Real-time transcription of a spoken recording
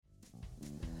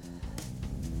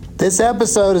This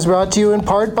episode is brought to you in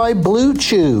part by Blue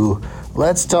Chew.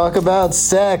 Let's talk about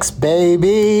sex,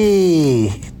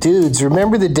 baby. Dudes,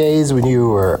 remember the days when you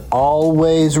were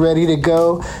always ready to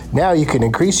go? Now you can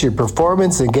increase your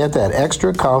performance and get that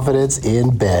extra confidence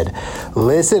in bed.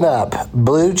 Listen up,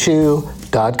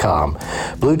 BlueChew.com.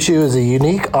 Blue Chew is a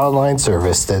unique online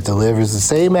service that delivers the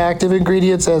same active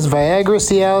ingredients as Viagra,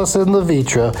 Cialis, and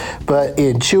Ventura, but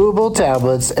in chewable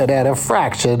tablets and at a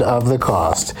fraction of the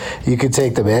cost. You can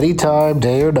take them anytime,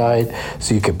 day or night,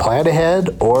 so you can plan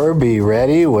ahead or be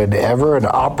ready whenever an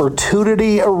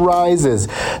opportunity arises.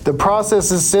 The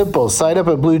process is simple. Sign up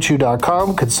at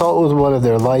BlueChew.com, consult with one of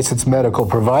their licensed medical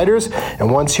providers, and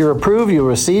once you're approved, you'll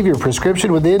receive your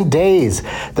prescription within days.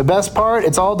 The best part,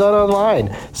 it's all done online,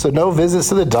 so no visits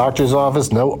to the doctor's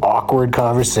office, no awkward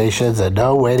conversations, and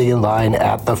no waiting in line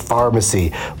at the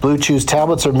pharmacy. Blue Chew's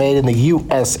tablets are made in the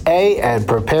USA and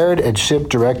prepared and shipped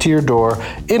direct to your door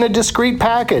in a discreet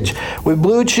package. With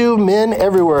Blue Chew, men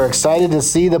everywhere are excited to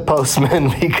see the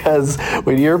postman because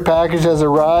when your package has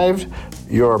arrived,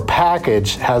 your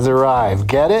package has arrived.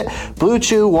 Get it? Blue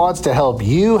Chew wants to help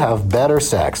you have better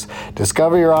sex.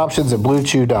 Discover your options at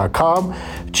BlueChew.com.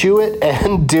 Chew it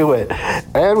and do it.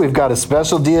 And we've got a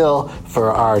special deal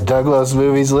for our Douglas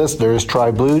Movies listeners.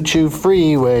 Try Blue Chew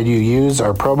free when you use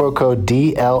our promo code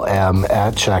DLM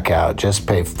at checkout. Just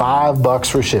pay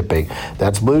 $5 for shipping.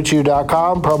 That's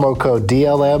BlueChew.com, promo code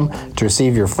DLM to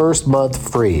receive your first month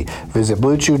free. Visit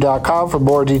BlueChew.com for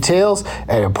more details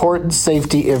and important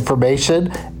safety information.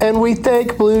 And we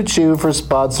thank Blue Chew for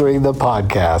sponsoring the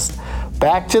podcast.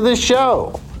 Back to the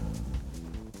show.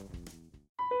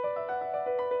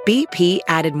 BP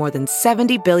added more than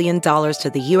 $70 billion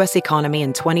to the U.S. economy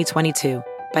in 2022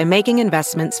 by making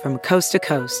investments from coast to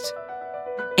coast.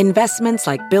 Investments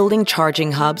like building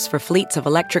charging hubs for fleets of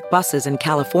electric buses in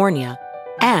California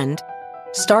and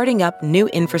starting up new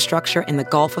infrastructure in the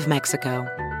Gulf of Mexico.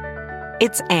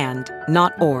 It's and,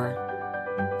 not or.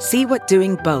 See what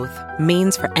doing both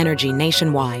means for energy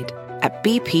nationwide at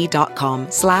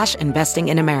bp.com/investing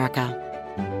in America.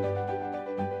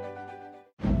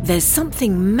 There's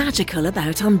something magical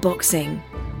about unboxing.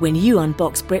 When you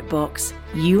unbox BritBox,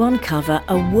 you uncover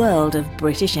a world of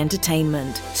British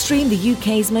entertainment. Stream the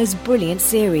UK's most brilliant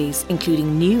series,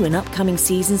 including new and upcoming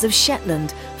seasons of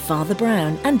Shetland, Father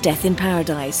Brown and Death in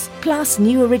Paradise. Plus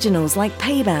new originals like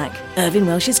Payback, Irving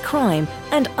Welsh's Crime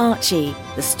and Archie,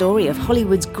 the story of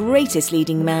Hollywood's greatest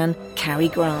leading man, Cary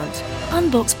Grant.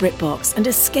 Unbox BritBox and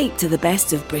escape to the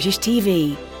best of British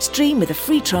TV. Stream with a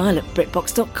free trial at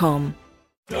BritBox.com.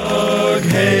 Doug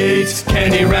hates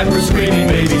candy wrappers, screaming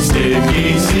baby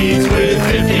sticky seeds with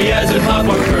 50 as in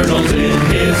popcorn kernels in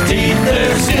his teeth.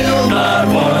 There's still not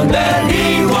one that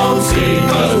he won't see,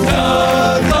 'cause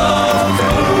Doug loves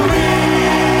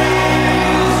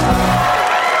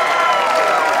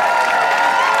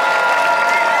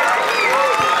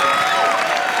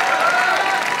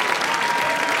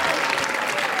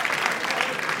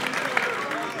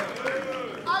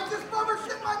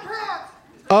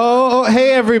Oh,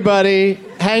 hey everybody.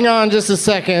 Hang on just a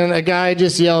second. A guy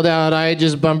just yelled out, "I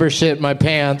just bumper shit my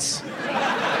pants."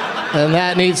 And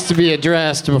that needs to be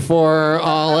addressed before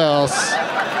all else.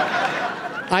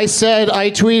 I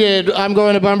tweeted, I'm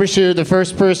going to bumper shoot. The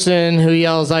first person who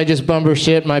yells, "I just bumper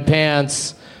shit my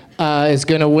pants," is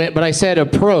going to win. But I said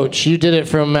approach. You did it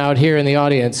from out here in the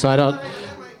audience, so I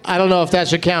don't know if that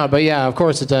should count, but yeah, of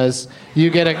course it does. You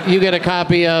get a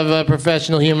copy of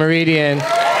Professional Humoridian.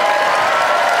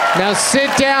 Now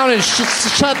sit down and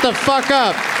shut the fuck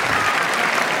up.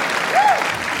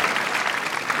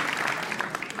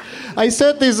 I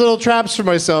set these little traps for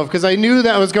myself because I knew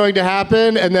that was going to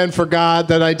happen and then forgot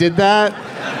that I did that.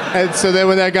 And so then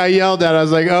when that guy yelled at it, I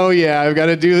was like, oh yeah, I got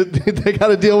to deal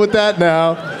with that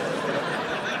now.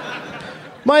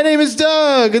 My name is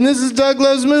Doug, and this is Doug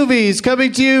Loves Movies,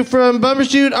 coming to you from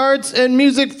Bumbershoot Arts and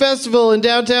Music Festival in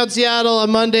downtown Seattle on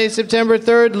Monday, September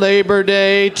 3rd, Labor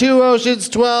Day, 2 Oceans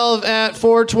 12 at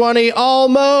 420,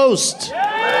 almost.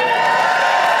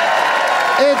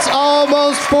 It's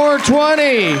almost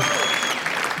 420.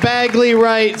 Bagley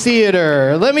Wright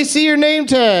Theater. Let me see your name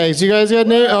tags. You guys got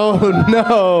name? Oh,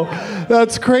 no.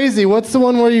 That's crazy. What's the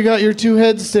one where you got your two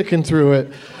heads sticking through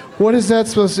it? What is that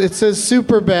supposed to... It says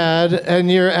super bad, and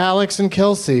you're Alex and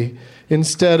Kelsey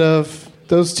instead of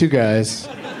those two guys.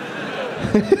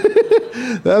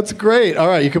 That's great. All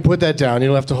right, you can put that down. You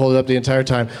don't have to hold it up the entire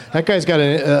time. That guy's got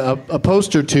a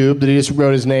poster tube that he just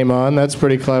wrote his name on. That's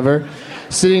pretty clever.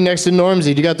 Sitting next to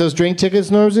Normsy. Do you got those drink tickets,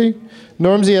 Normsy?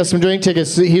 Normsy has some drink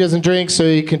tickets. He doesn't drink, so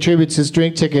he contributes his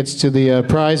drink tickets to the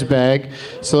prize bag.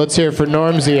 So let's hear it for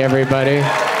Normsy, everybody.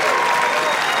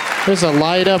 There's a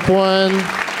light-up one.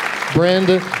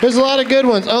 Brandon. There's a lot of good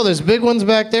ones. Oh, there's big ones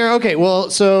back there. Okay, well,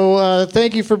 so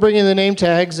thank you for bringing the name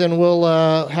tags, and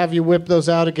we'll have you whip those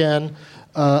out again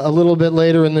a little bit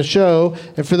later in the show.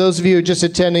 And for those of you just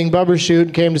attending Bumbershoot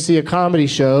and came to see a comedy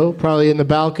show, probably in the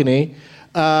balcony,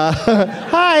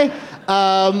 hi.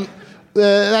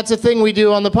 That's a thing we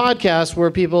do on the podcast where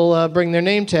people bring their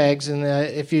name tags, and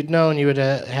if you'd known, you would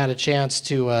have had a chance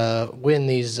to win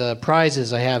these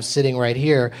prizes I have sitting right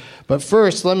here. But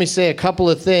first, let me say a couple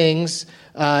of things.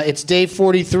 It's day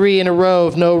 43 in a row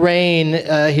of no rain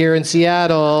here in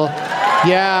Seattle.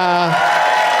 Yeah.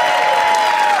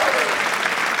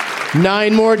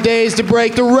 9 more days to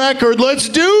break the record. Let's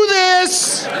do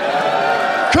this!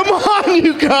 Come on,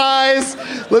 you guys!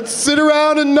 Let's sit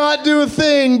around and not do a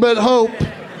thing but hope.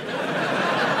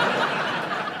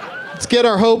 Let's get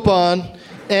our hope on.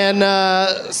 And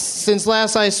since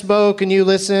last I spoke and you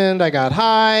listened, I got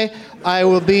high. I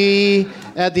will be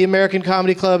at the American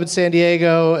Comedy Club in San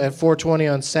Diego at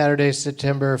 4:20 on Saturday,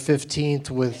 September 15th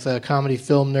with comedy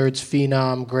film nerds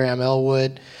phenom Graham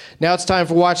Elwood. Now it's time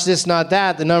for Watch This, Not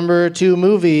That. The number 2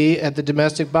 movie at the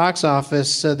domestic box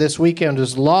office this weekend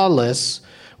was Lawless,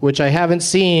 which I haven't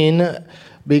seen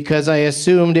because I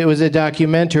assumed it was a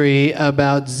documentary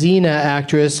about Xena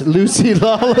actress Lucy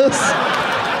Lawless.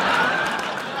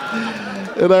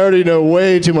 And I already know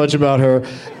way too much about her.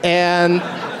 And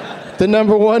the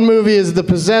number 1 movie is The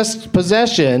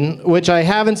Possession, which I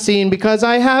haven't seen because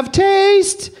I have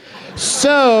taste.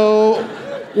 So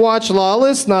watch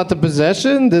Lawless, not The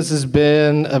Possession. This has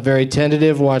been a very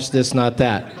tentative Watch This, Not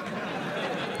That.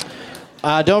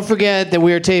 Don't forget that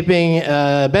we are taping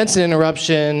Benson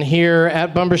Interruption here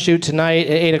at Bumbershoot tonight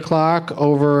at 8 o'clock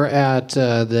over at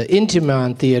the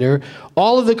Intiman Theater.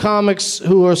 All of the comics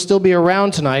who will still be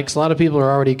around tonight, because a lot of people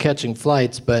are already catching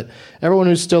flights, but everyone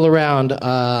who's still around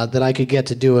that I could get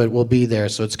to do it will be there.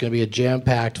 So it's going to be a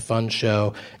jam-packed, fun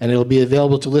show, and it'll be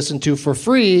available to listen to for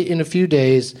free in a few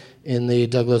days in the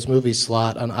Douglas Movie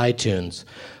slot on iTunes.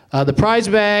 The prize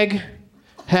bag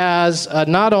has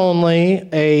not only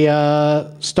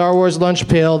a Star Wars lunch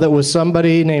pail that was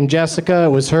somebody named Jessica. It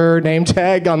was her name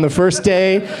tag on the first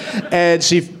day, and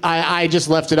I just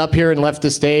left it up here and left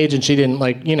the stage, and she didn't,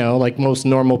 like most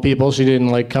normal people, she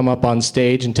didn't come up on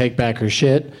stage and take back her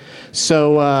shit.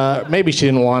 So maybe she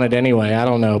didn't want it anyway, I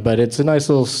don't know, but it's a nice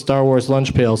little Star Wars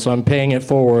lunch pail, so I'm paying it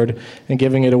forward and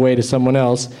giving it away to someone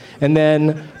else. And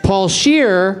then Paul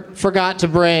Scheer forgot to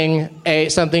bring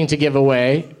something to give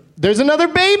away. There's another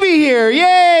baby here.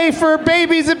 Yay for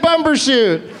babies at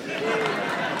Bumbershoot.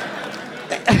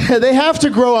 They have to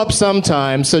grow up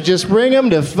sometime, so just bring them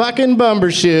to fucking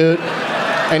Bumbershoot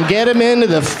and get them into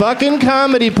the fucking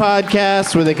comedy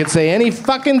podcast where they can say any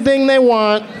fucking thing they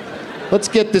want. Let's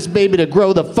get this baby to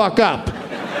grow the fuck up.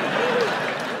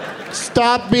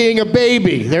 Stop being a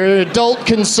baby. There are adult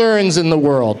concerns in the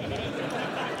world.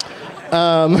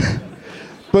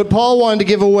 But Paul wanted to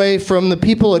give away from the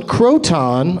people at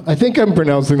Croton. I think I'm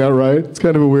pronouncing that right. It's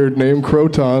kind of a weird name,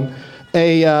 Croton.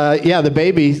 The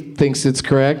baby thinks it's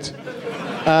correct.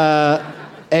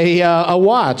 A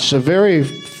watch, a very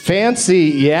fancy.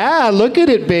 Yeah, look at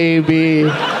it, baby.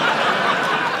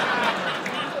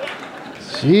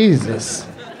 Jesus.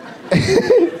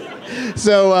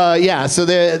 So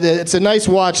it's a nice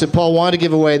watch that Paul wanted to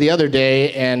give away the other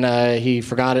day, and he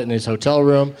forgot it in his hotel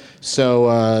room.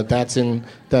 So that's in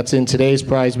today's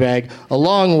prize bag,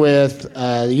 along with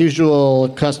the usual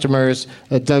customers,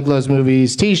 a Douglas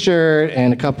Movies T-shirt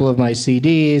and a couple of my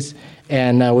CDs.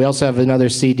 And we also have another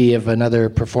CD of another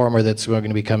performer that's going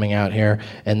to be coming out here.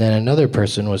 And then another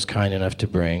person was kind enough to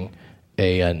bring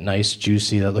a nice,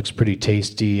 juicy, that looks pretty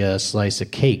tasty slice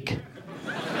of cake.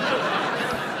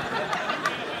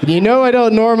 You know I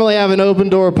don't normally have an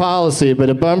open-door policy,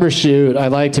 but at Bumbershoot, I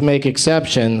like to make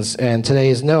exceptions, and today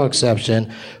is no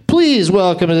exception. Please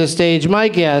welcome to the stage my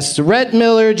guests, Rhett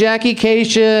Miller, Jackie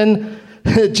Kashian,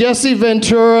 Jesse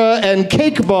Ventura, and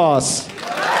Cake Boss.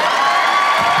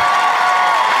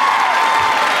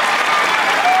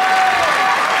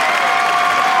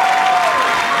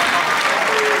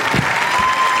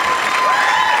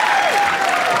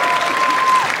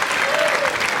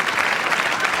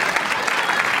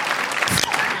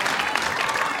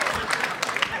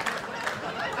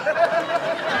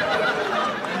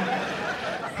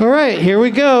 All right, here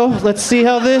we go. Let's see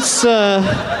how this is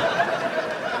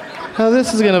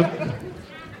gonna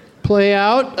play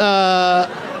out.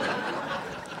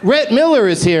 Rhett Miller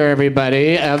is here,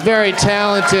 everybody. A very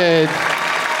talented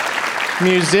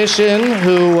musician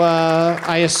who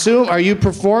I assume, are you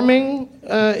performing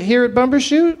here at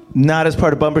Bumbershoot? Not as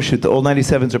part of Bumbershoot. The old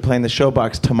 97s are playing the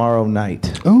Showbox tomorrow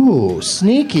night. Ooh,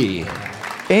 sneaky.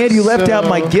 And you left out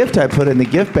my gift I put in the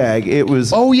gift bag. It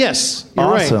was Oh, yes. You're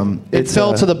awesome. Right. It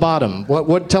fell to the bottom.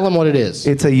 What? Tell them what it is.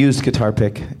 It's a used guitar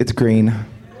pick. It's green.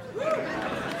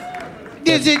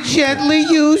 Is it gently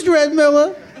used, Red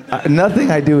Miller? Nothing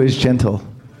I do is gentle.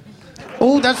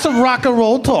 Oh, that's some rock and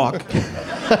roll talk.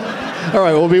 All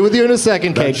right, we'll be with you in a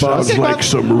second, Cake Boss. Sounds like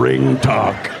some ring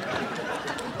talk.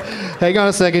 Hang on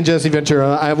a second, Jesse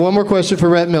Ventura. I have one more question for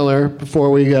Rhett Miller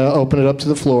before we open it up to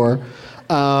the floor.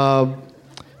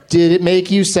 Did it make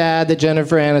you sad that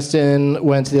Jennifer Aniston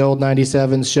went to the old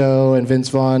 97 show and Vince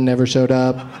Vaughn never showed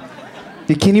up?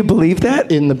 Can you believe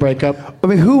that? In the breakup? I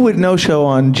mean, who would no show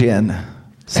on Jen?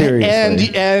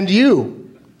 Seriously. And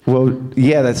you. Well,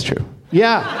 yeah, that's true.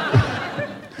 Yeah.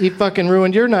 He fucking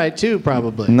ruined your night, too,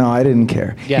 probably. No, I didn't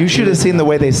care. Yeah, you should have seen the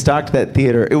way they stocked that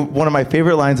theater. One of my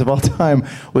favorite lines of all time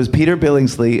was Peter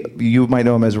Billingsley, you might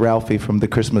know him as Ralphie from The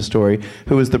Christmas Story,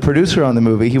 who was the producer on the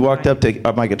movie. He walked up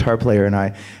to my guitar player and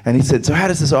I, and he said, so how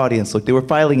does this audience look? They were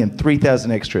filing in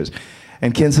 3,000 extras.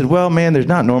 And Ken said, well, man, there's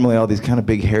not normally all these kind of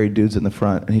big hairy dudes in the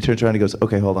front. And he turns around and he goes,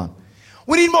 okay, hold on.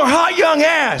 We need more hot young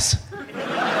ass!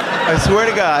 I swear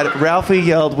to God, Ralphie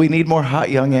yelled, we need more hot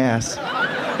young ass.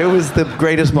 It was the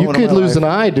greatest moment of my life. You could lose an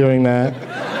eye doing that.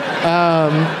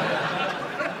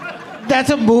 That's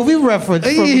a movie reference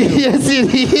from you. Yes,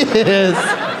 it is.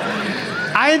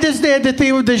 I understand the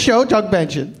theme of the show, Doug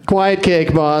mentioned. Quiet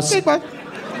Cake Boss. Cake Boss.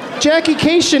 Jackie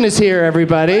Kashian is here,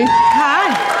 everybody.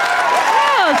 Hi.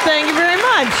 Oh, thank you very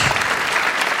much.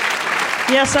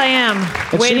 Yes, I am.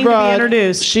 Waiting to be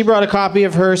introduced. She brought a copy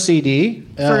of her CD.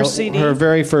 First CD. Her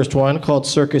very first one, called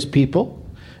Circus People.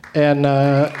 And,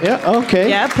 yeah, okay.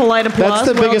 Yeah, polite applause.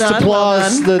 That's the biggest done,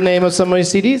 applause the name of somebody's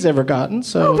CD's ever gotten.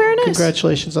 So very nice.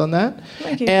 Congratulations on that.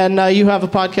 Thank you. And you have a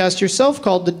podcast yourself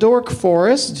called The Dork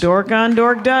Forest. Dork on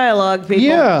Dork Dialogue, people.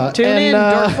 Yeah. Tune in,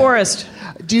 Dork Forest.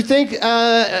 Do you think,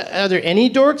 are there any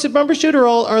dorks at Bumbershoot, or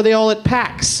are they all at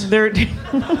PAX? They're...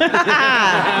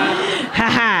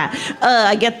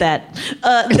 I get that.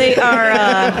 They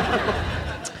are...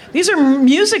 These are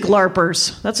music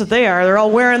LARPers. That's what they are. They're all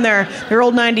wearing their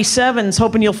old 97s,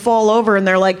 hoping you'll fall over, and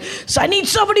they're like, so I need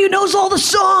somebody who knows all the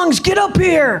songs. Get up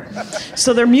here.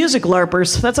 So they're music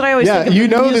LARPers. That's what I always think of. Yeah, you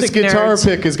know this guitar nerds.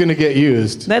 pick is going to get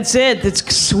used. That's it.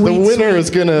 It's sweet. The winner sweet. is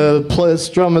going to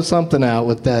strum something out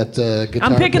with that guitar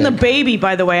I'm picking pick. the baby,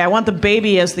 by the way. I want the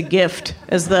baby as the gift,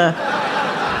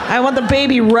 I want the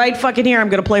baby right fucking here. I'm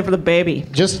going to play for the baby.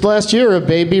 Just last year, a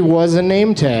baby was a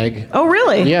name tag. Oh,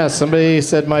 really? Yeah, somebody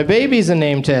said, my baby's a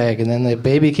name tag. And then the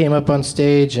baby came up on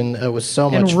stage, and it was so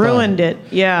much fun. And ruined it,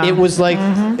 yeah. It was like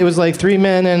it was like three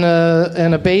men and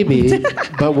a baby,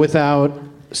 but without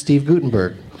Steve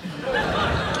Guttenberg.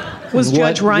 Was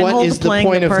Judge Reinhold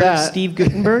playing the part of Steve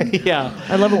Guttenberg? Yeah.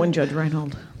 I love it when Judge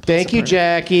Reinhold. Thank you,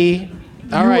 Jackie.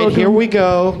 All right, here we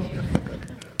go.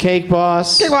 Cake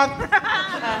Boss. Cake Boss.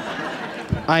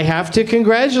 I have to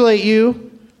congratulate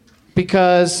you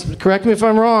because, correct me if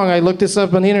I'm wrong, I looked this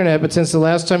up on the internet, but since the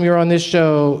last time you were on this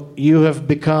show, you have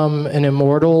become an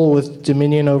immortal with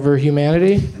dominion over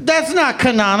humanity? That's not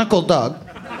canonical, Doug.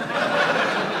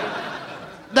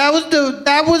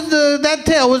 That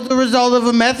tale was the result of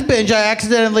a meth binge I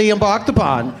accidentally embarked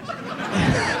upon.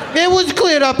 It was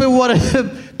cleared up in one of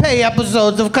the pay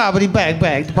episodes of Comedy Bang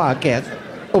Bang, the podcast.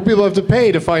 Oh, people have to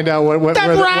pay to find out what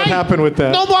happened with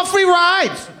that. No more free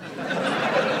rides.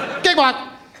 Cake Boss.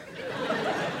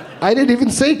 I didn't even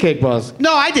say Cake Boss.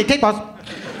 No, I did. Cake Boss.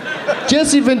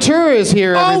 Jesse Ventura is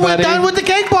here, everybody. Oh, we're done with the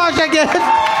Cake Boss, I guess.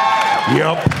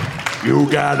 Yep, you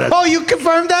got it. Oh, you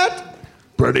confirmed that?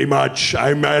 Pretty much.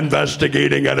 I'm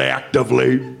investigating it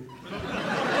actively.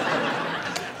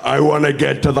 I want to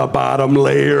get to the bottom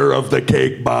layer of the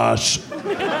Cake Boss.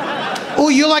 Oh,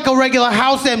 you're like a regular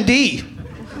house MD.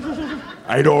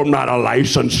 I'm not a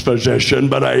licensed physician,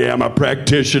 but I am a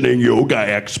practicing yoga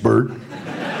expert.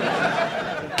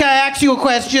 Can I ask you a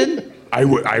question? I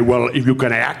will, if you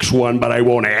can ask one, but I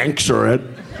won't answer it.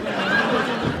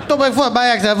 Don't make fun of my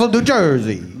accent. I'm from New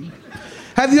Jersey.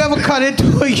 Have you ever cut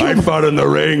into a I human? fought in the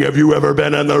ring. Have you ever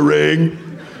been in the ring?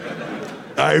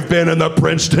 I've been in the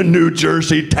Princeton, New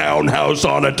Jersey Townhouse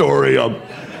Auditorium.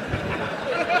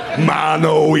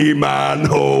 Mano y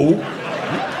mano.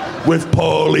 With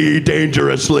Paulie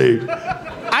Dangerously.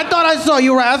 I thought I saw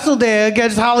you wrestle there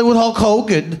against Hollywood Hulk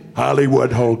Hogan.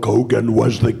 Hollywood Hulk Hogan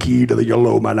was the key to the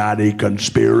Illuminati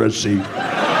conspiracy.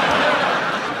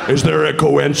 Is there a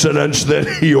coincidence that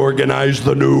he organized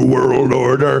the New World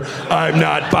Order? I'm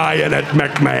not buying it,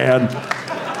 McMahon.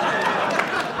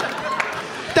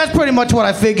 That's pretty much what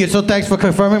I figured, so thanks for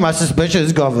confirming my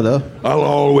suspicions, Governor. I'll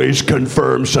always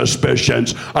confirm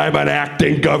suspicions. I'm an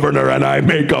acting governor and I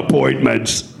make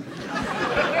appointments.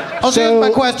 Oh, so here's my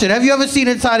question. Have you ever seen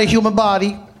inside a human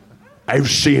body? I've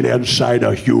seen inside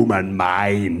a human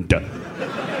mind.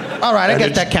 All right, I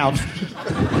guess that counts.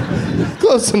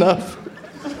 Close enough.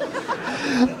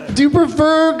 Do you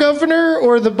prefer Governor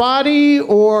or The Body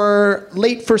or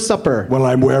Late for Supper? Well,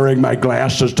 I'm wearing my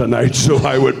glasses tonight, so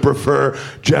I would prefer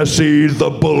Jesse the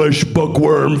Bullish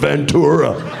Bookworm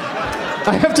Ventura.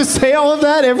 I have to say all of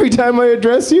that every time I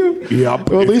address you? Yep.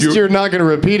 Well, at least you're not going to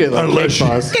repeat it like Unless Cake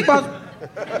Boss. Cake Boss.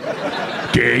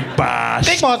 Cake Boss.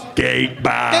 Cake Boss. Cake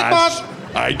Boss. Cake Boss.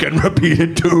 I can repeat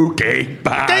it too, Cake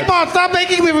Boss. Cake Boss, stop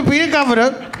making me repeat it,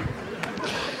 Governor.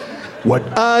 What?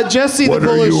 Jesse the What are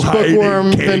Bullish you hiding,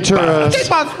 Bookworm Cake Ventura. Boss? Cake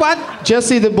Boss, what?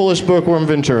 Jesse the Bullish Bookworm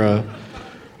Ventura.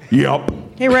 Yup.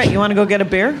 Hey, Rhett, you want to go get a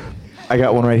beer? I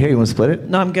got one right here. You want to split it?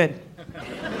 No, I'm good.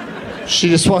 She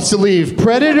just wants to leave.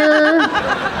 Predator,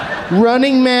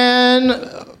 Running Man,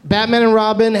 Batman and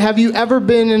Robin. Have you ever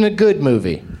been in a good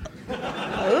movie?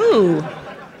 Ooh.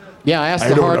 Yeah, I asked I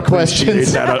the don't hard appreciate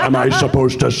questions. that. Am I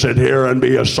supposed to sit here and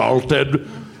be assaulted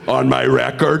on my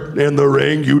record in the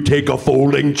ring? You take a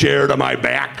folding chair to my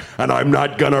back, and I'm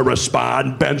not gonna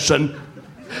respond, Benson.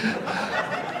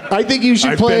 I think you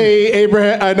should I've play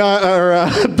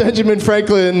Benjamin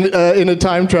Franklin in a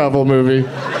time travel movie.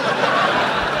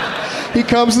 He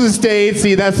comes to the States.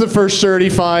 That's the first shirt he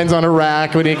finds on a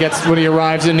rack when he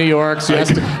arrives in New York. So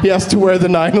he has to wear the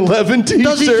 9/11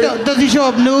 T-shirt. Does he show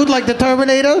up nude like the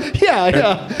Terminator?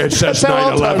 Yeah. It says That's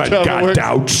how all time 9/11. travel Got works.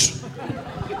 doubts.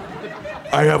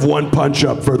 I have one punch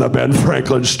up for the Ben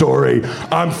Franklin story.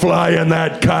 I'm flying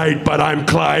that kite, but I'm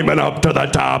climbing up to the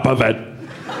top of it.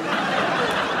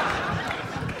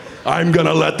 I'm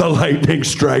gonna let the lightning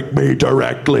strike me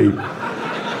directly.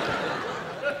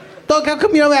 Doug, how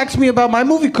come you don't ask me about my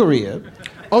movie career?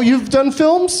 Oh, you've done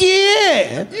films?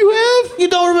 Yeah. You have? You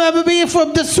don't remember me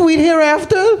from The Sweet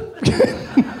Hereafter?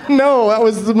 No, that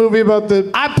was the movie about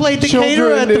the I played the children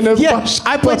caterer at in a the bus-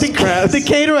 I played bus crash. the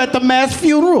caterer at the mass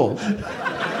funeral.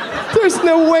 There's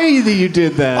no way that you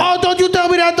did that. Oh, don't you tell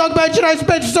me that, Doug Benson. I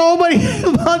spent so many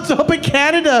months up in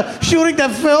Canada shooting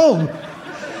that film.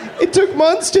 It took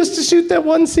months just to shoot that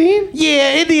one scene?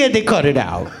 Yeah, in the end they cut it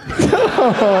out.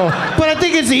 But I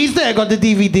think it's an Easter egg on the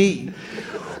DVD.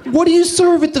 What do you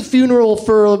serve at the funeral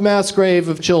for a mass grave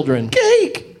of children?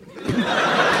 Cake.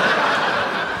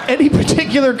 Any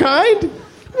particular kind?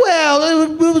 Well,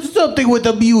 it was something with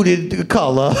a muted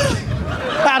color.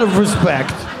 Out of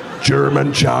respect.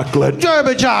 German chocolate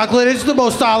German chocolate, it's the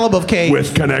most solemn of cakes.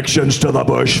 with connections to the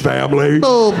Bush family.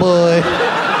 Oh boy.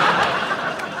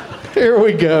 Here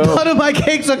we go. None of my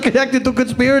cakes are connected to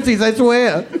conspiracies, I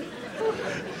swear.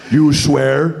 You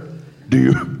swear? Do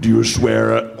you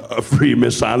swear a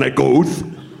Freemasonic oath?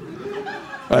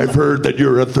 I've heard that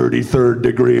you're a 33rd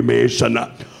degree Mason.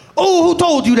 Oh, who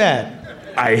told you that?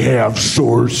 I have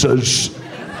sources.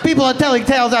 People are telling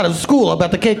tales out of school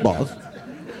about the cake boss.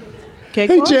 Cake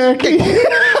Hey, boss? Jackie.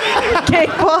 Cake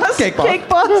boss? Cake boss. Cake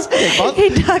boss? Cake boss. Hey,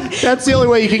 Doug. That's the only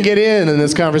way you can get in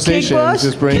this conversation. Cake boss?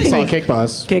 Just bring Cake- Cake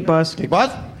Boss. Cake boss. Cake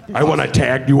boss? I want to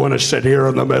tag. You want to sit here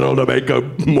in the middle to make a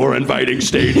more inviting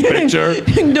stage picture?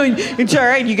 No, it's all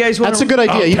right. You guys want That's a good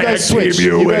idea. I'll You tag guys switch. team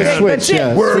you You guys in. switch. That's it.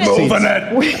 Yeah. We're Switch moving seats.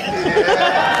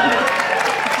 it.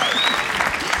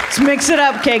 Let's mix it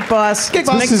up, Cake boss. Cake Let's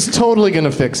boss. This is totally going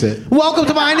to fix it. Welcome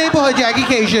to my neighborhood, Jackie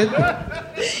Kashian.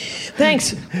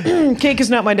 Thanks. Cake is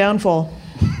not my downfall.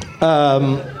 Do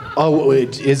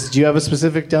you have a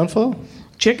specific downfall?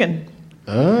 Chicken.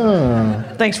 Oh.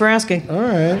 Thanks for asking. All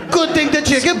right. Good thing the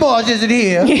chicken boss isn't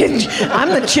here. I'm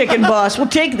the chicken boss. We'll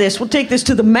take this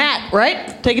to the mat,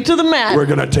 right? Take it to the mat. We're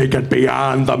gonna take it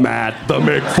beyond the mat. The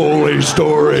Mick Foley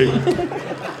story.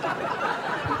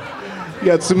 You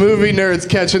got some movie nerds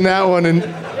catching that one, and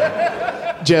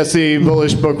Jesse,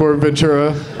 Bullish Bookworm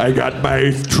Ventura. I got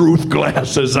my truth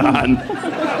glasses on.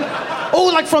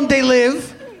 Oh, like from They Live?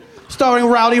 Starring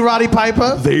Roddy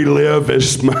Piper? They Live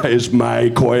is my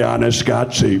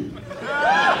Koyaanisqatsi.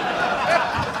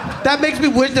 That makes me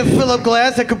wish that Philip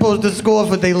Glass had composed the score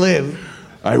for They Live.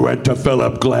 I went to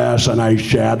Philip Glass and I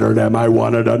shattered him. I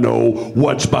wanted to know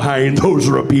what's behind those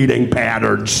repeating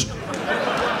patterns.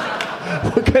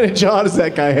 What kind of jaw does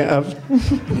that guy have?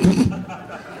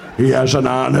 He has an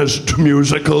honest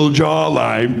musical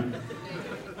jawline.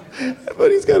 But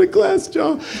he's got a glass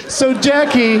jaw. So,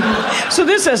 Jackie, So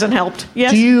this hasn't helped.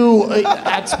 Yes. do you...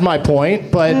 that's my point,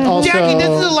 but also... Jackie, this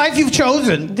is the life you've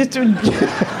chosen.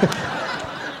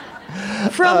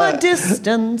 From a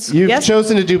distance. You've Yes?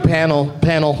 chosen to do panel.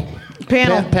 Panel.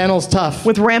 Panel's tough.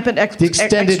 With rampant the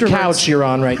extended extroverts. couch you're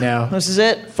on right now. This is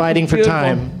it. Fighting for Beautiful.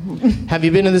 time. Have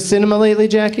you been to the cinema lately,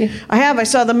 Jackie? I have. I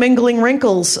saw the Mingling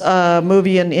Wrinkles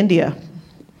movie in India.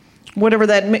 whatever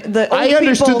the old I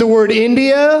understood people, the word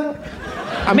India.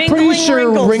 I'm mingling pretty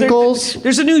sure wrinkles.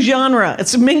 There's a new genre.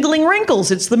 It's mingling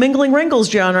wrinkles. It's the mingling wrinkles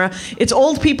genre. It's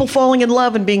old people falling in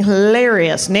love and being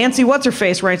hilarious. Nancy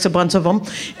What's-Her-Face writes a bunch of them.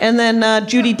 And then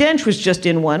Judi Dench was just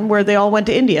in one where they all went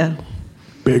to India.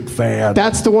 Big fan.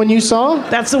 That's the one you saw?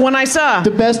 That's the one I saw. The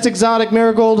Best Exotic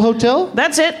Marigold Hotel?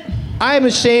 That's it. I am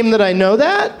ashamed that I know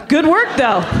that. Good work,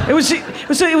 though. It was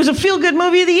a feel-good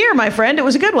movie of the year, my friend. It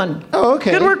was a good one. Oh,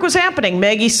 okay. Good work was happening.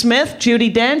 Maggie Smith,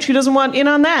 Judi Dench. Who doesn't want in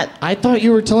on that? I thought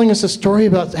you were telling us a story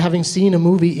about having seen a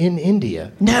movie in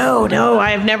India. No,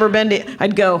 I have never been to.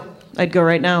 I'd go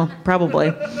right now, probably.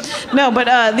 No, but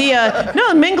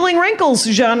the mingling wrinkles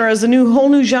genre is a whole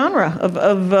new genre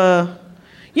of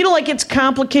like It's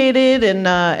Complicated and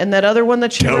that other one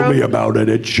that she wrote. Tell me about it.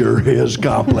 It sure is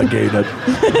complicated.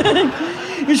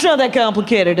 It's not that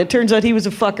complicated. It turns out he was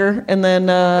a fucker, and then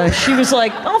she was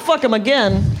like, "I'll fuck him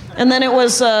again," and then it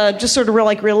was just sort of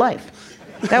like real life.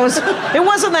 It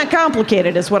wasn't that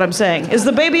complicated, is what I'm saying. Is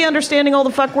the baby understanding all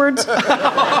the fuck words?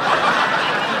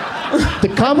 The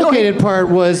complicated part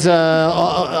was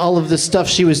all of the stuff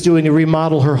she was doing to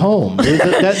remodel her home.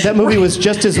 That movie was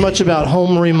just as much about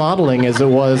home remodeling as it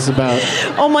was about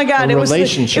oh my God, a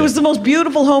relationship. It was the most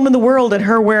beautiful home in the world, and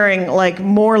her wearing like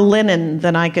more linen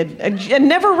than I could, and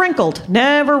never wrinkled.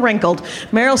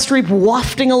 Meryl Streep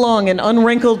wafting along in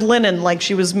unwrinkled linen like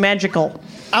she was magical.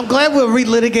 I'm glad we're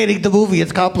relitigating the movie.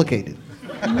 It's complicated.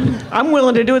 I'm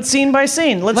willing to do it scene by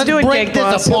scene. Let's do it, break Cake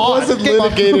this Boss. apart. It wasn't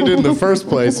litigated in the first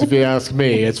place, if you ask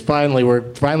me. It's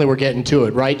we're getting to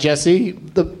it, right, Jesse?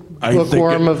 The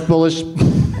bookworm of bullish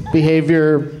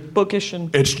behavior. Bookish and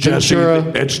It's Jesse.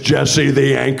 Ventura. It's Jesse,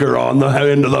 the anchor on the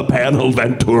end of the panel,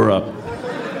 Ventura.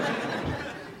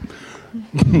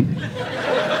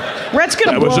 Rhett's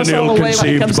gonna That blow was us an all away when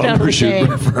it ill-conceived comes down to bumper the shoot game.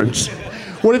 reference.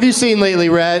 What have you seen lately,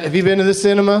 Rhett? Have you been to the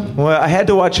cinema? Well, I had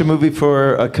to watch a movie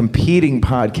for a competing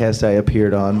podcast I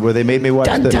appeared on where they made me watch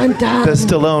the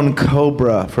Stallone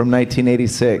Cobra from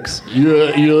 1986. You're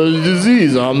the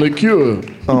disease, I'm the cure.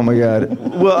 Oh my God.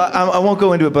 Well, I won't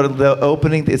go into it, but the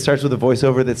opening, it starts with a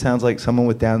voiceover that sounds like someone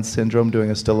with Down syndrome doing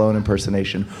a Stallone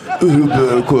impersonation.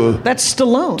 That's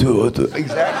Stallone.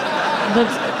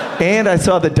 Exactly. And I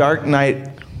saw The Dark Knight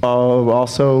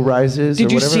also Rises. Did or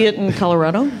you whatever. see it in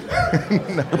Colorado?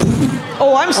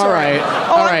 Oh, I'm sorry.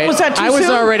 All right. Was that too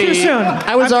soon? Too soon.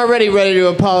 I was already ready to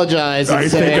apologize. I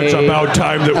think it's about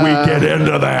time that we get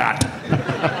into that.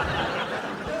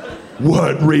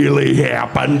 What really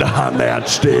happened on that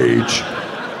stage?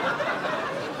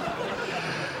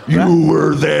 You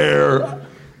were there.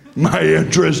 My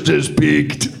interest is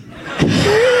piqued.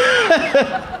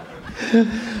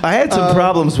 I had some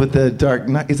problems with The Dark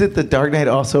Knight. Is it The Dark Knight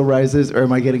Also Rises, or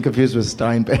am I getting confused with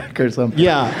Steinbeck or something?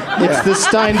 Yeah, it's the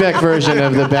Steinbeck version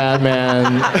of the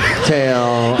Batman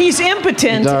tale. He's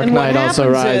impotent, Dark and what Knight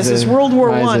also happens is rises. World War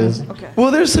Rises. I. Okay. Well,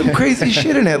 there's some crazy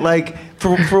shit in it. Like,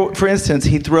 for instance,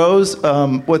 he throws,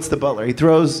 what's the butler? He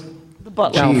throws The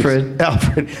butler. Alfred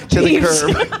to Jeeves.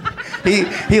 the curb.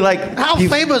 he like... How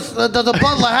famous does the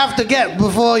butler have to get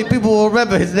before people will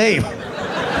remember his name?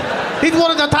 He's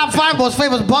one of the top 5 most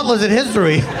famous butlers in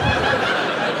history.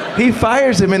 He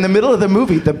fires him in the middle of the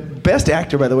movie. The best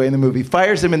actor, by the way, in the movie,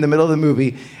 fires him in the middle of the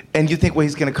movie, and you think, well,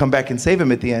 he's going to come back and save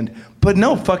him at the end. But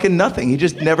no, fucking nothing. He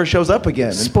just never shows up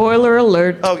again. Spoiler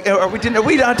alert. Oh, are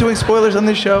we not doing spoilers on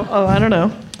this show? Oh, I don't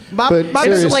know.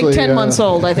 This is like 10 months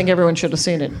old. I think everyone should have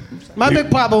seen it. My big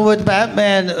problem with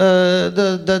Batman,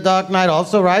 the Dark Knight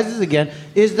Also Rises again,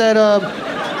 is that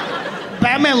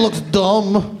Batman looks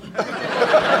dumb.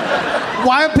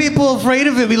 Why are people afraid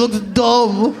of him? He looks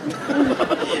dumb.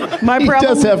 He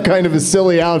does have kind of a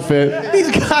silly outfit.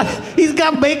 He's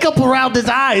got makeup around his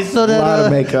eyes so A lot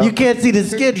of makeup. that you can't see the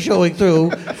skin showing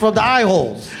through from the eye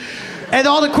holes. And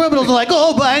all the criminals are like,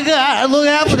 oh my God, look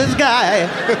out for this guy.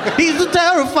 He's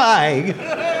terrifying.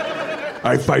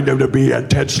 I find him to be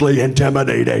intensely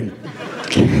intimidating.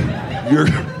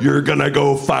 You're gonna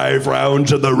go 5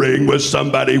 rounds in the ring with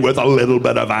somebody with a little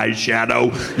bit of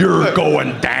eyeshadow. You're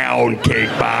going down, Cake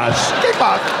Boss. Cake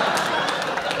Boss.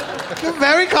 You're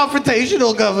very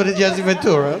confrontational, Governor Jesse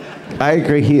Ventura. I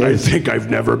agree, he I is. think I've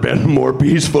never been more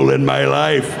peaceful in my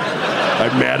life.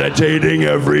 I'm meditating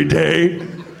every day.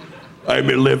 I'm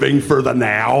living for the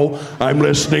now. I'm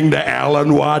listening to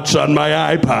Alan Watts on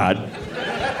my iPod.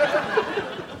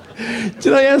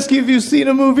 Did I ask you if you've seen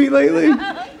a movie lately?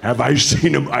 Have I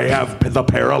seen him? I have the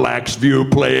Parallax View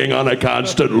playing on a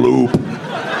constant loop.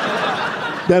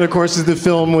 That, of course, is the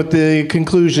film with the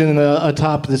conclusion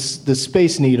atop the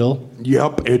Space Needle.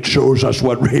 Yep, it shows us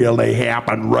what really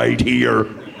happened right here.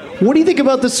 What do you think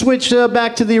about the switch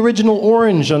back to the original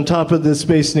orange on top of the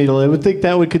Space Needle? I would think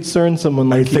that would concern someone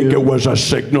like you. I think it was a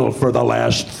signal for the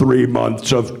last 3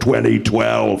 months of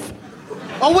 2012.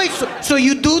 Oh, wait, so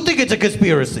you do think it's a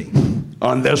conspiracy?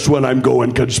 On this one, I'm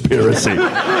going conspiracy.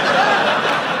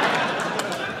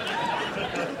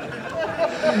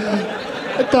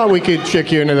 I thought we could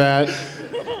trick you into that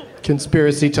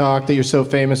conspiracy talk that you're so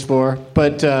famous for.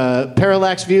 But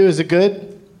Parallax View, is it good?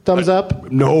 Thumbs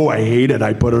up? No, I hate it.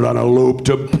 I put it on a loop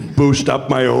to boost up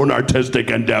my own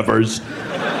artistic endeavors.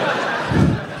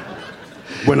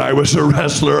 When I was a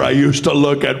wrestler, I used to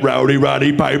look at Rowdy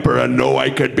Roddy Piper and know I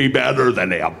could be better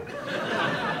than him.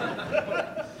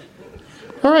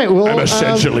 All right, well... I'm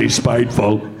essentially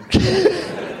spiteful.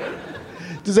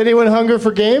 Does anyone hunger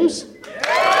for games?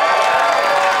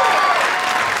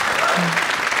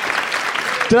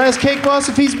 Did I ask Cake Boss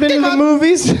if he's been to the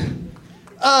movies?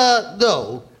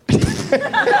 No.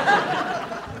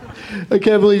 I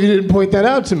can't believe you didn't point that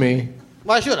out to me.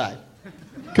 Why should I?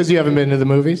 Because you haven't been to the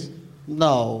movies?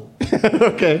 No.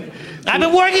 Okay. I've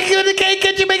been working in the cake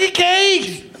kitchen making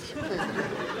cakes.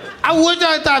 I wish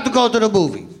I had time to go to the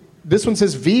movie. This one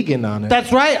says vegan on it.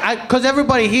 That's right, because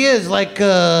everybody here is like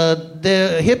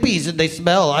the hippies and they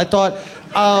smell. I thought,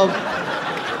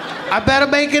 I better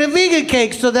make it a vegan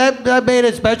cake, so that I made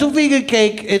a special vegan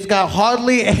cake. It's got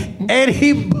hardly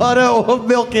any butter or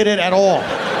milk in it at all.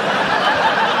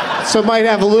 So it might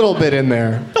have a little bit in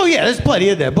there. Oh yeah, there's plenty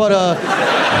in there, but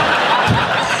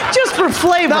Just for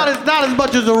flavor. not as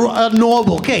much as a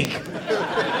normal cake.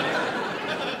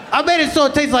 I made it so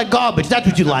it tastes like garbage. That's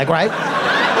what you like, right?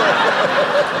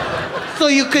 So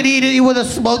you could eat it with a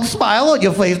smug smile on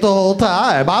your face the whole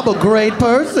time. I'm a great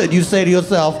person, you say to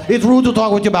yourself. It's rude to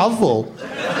talk with your mouth full.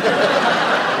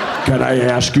 Can I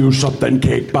ask you something,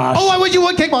 Cake Boss? Oh, I wish you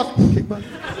would, Cake Boss. Cake Boss.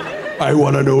 I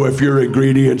want to know if your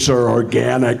ingredients are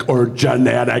organic or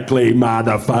genetically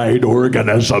modified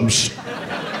organisms.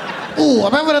 Ooh,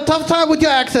 I'm having a tough time with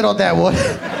your accent on that one.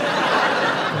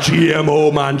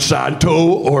 GMO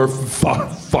Monsanto or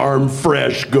farm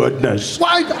fresh goodness?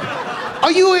 Why?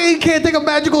 Can't think of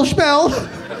magical spell?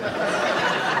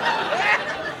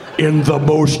 In the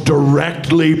most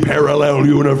directly parallel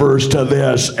universe to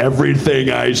this, everything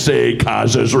I say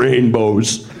causes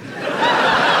rainbows.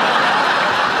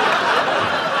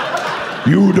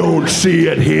 You don't see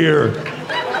it here.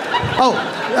 Oh,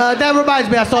 that reminds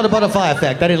me, I saw the butterfly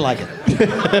effect. I didn't like it.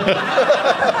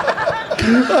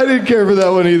 I didn't care for that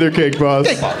one either, Cake Boss.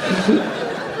 Cake Boss.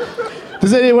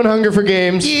 Does anyone hunger for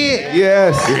games? Yeah.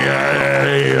 Yes.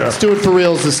 Yeah. Let's do it for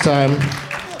reals this time.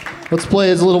 Let's play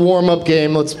as a little warm-up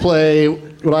game. Let's play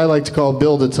what I like to call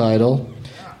Build a Title.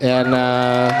 And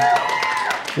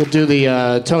we'll do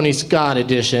the Tony Scott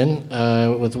edition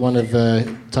with one of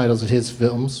the titles of his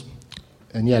films.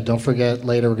 And yeah, don't forget,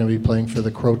 later we're going to be playing for the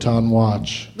Croton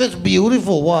Watch. This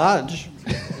beautiful watch.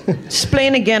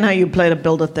 Explain again how you play to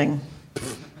build a thing.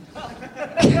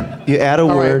 You add a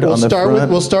All word right, on the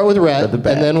front. We'll start with Rhett, of the and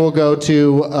back. then we'll go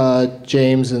to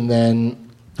James, and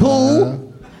then...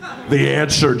 Who? The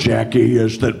answer, Jackie,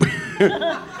 is that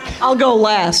I'll go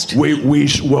last.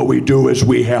 what we do is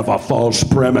we have a false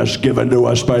premise given to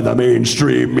us by the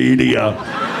mainstream media,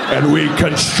 and we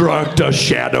construct a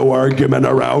shadow argument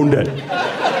around it.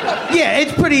 Yeah,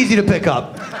 it's pretty easy to pick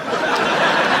up.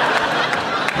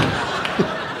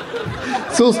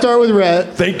 So we'll start with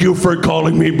Rhett. Thank you for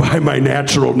calling me by my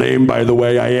natural name, by the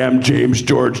way. I am James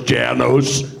George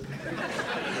Janos.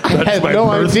 I had my no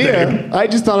birth idea. name. I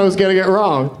just thought I was getting it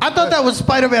wrong. I thought that was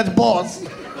Spider-Man's boss.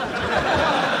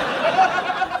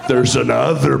 There's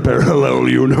another parallel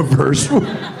universe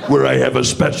where I have a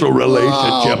special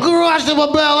relationship. Oh, gosh,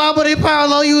 Bell, how many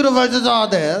parallel universes are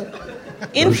there?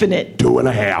 Infinite.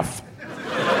 2.5.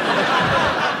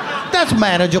 That's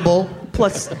manageable.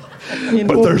 Plus,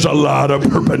 But there's a lot of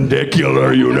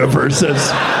perpendicular universes.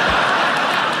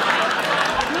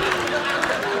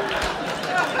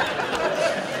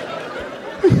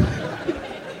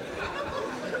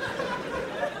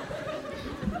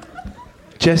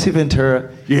 Jesse Ventura,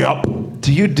 Yep.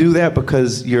 do you do that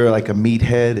because you're like a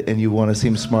meathead and you want to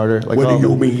seem smarter? Like What all do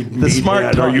you the- mean, The smart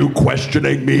meathead? talk. Are you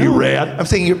questioning me, Rhett? I'm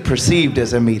saying you're perceived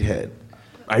as a meathead.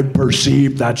 I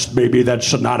perceive that's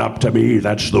not up to me.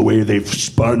 That's the way they've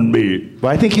spun me.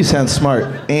 Well, I think you sound smart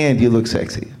and you look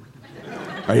sexy.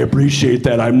 I appreciate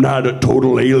that. I'm not a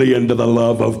total alien to the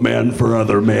love of men for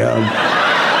other men.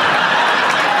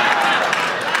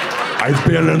 I've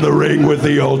been in the ring with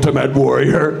the Ultimate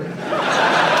Warrior.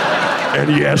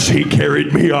 And yes, he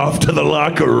carried me off to the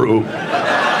locker room.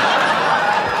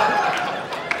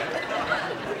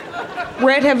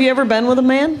 Rhett, have you ever been with a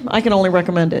man? I can only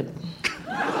recommend it.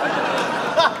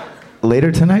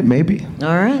 Later tonight, maybe.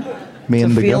 All right. Me It's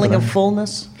and a the feeling governor. of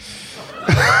fullness.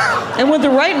 And with the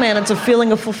right man, it's a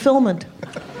feeling of fulfillment.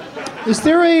 Is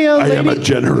there a I lady? am a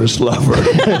generous lover.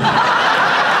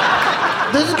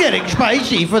 This is getting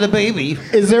spicy for the baby.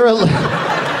 Is there a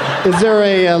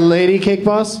lady cake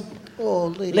boss? Oh,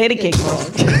 Lady cake boss.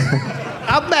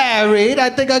 I'm married. I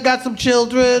think I got some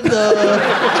children.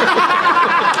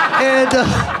 And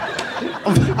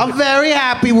I'm very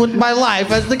happy with my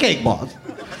life as the cake boss.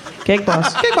 Cake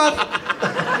boss. Cake boss.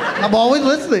 I'm always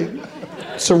listening.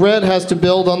 So Rhett has to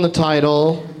build on the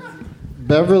title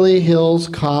Beverly Hills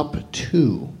Cop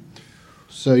 2.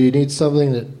 So you need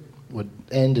something that would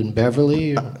end in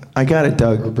Beverly I got it,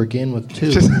 or Doug. begin with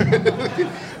 2.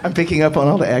 I'm picking up on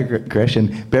all the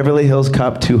aggression. Beverly Hills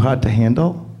Cop Too Hot to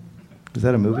Handle? Is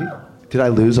that a movie? Did I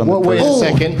lose on the Wait a first?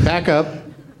 second. Back up.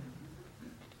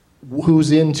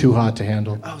 Who's in Too Hot to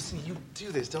Handle? Oh, see, you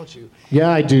do this, don't you? Yeah,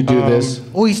 I do this.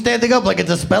 Oh, he's standing up like it's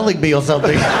a spelling bee or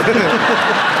something.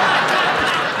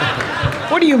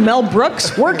 What are you, Mel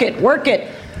Brooks? Work it, work it.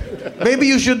 Maybe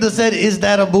you shouldn't have said, "Is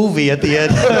that a movie?" at the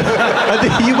end. I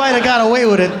think you might have got away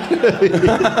with it.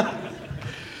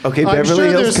 Okay, I'm Beverly sure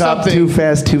Hills there's Cop something- Too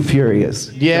Fast, Too Furious.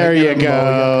 There you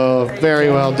go. Very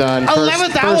well done.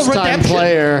 11th hour First time redemption.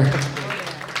 player.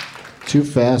 Too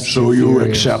fast. So too you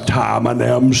furious. accept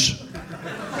homonyms?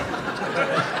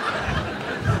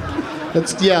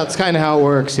 That's kind of how it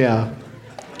works. Yeah.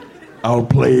 I'll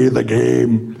play the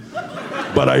game,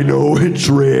 but I know it's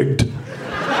rigged.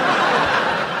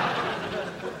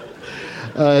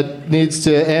 Needs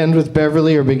to end with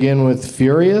Beverly or begin with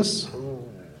Furious,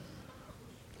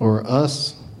 or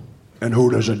us. And who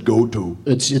does it go to?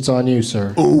 It's on you,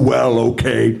 sir. Oh, well,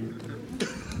 okay.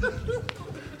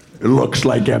 It looks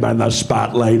like I'm in the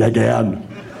spotlight again.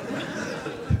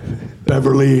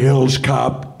 Beverly Hills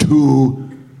Cop 2,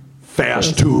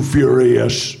 Fast, Too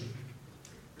Furious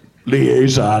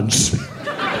Liaisons.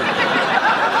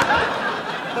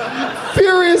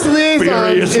 Furious Liaisons.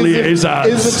 Furious Liaisons.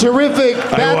 Is a terrific.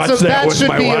 watched that with should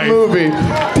my be wife. a movie.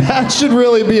 That should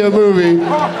really be a movie.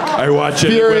 I watch it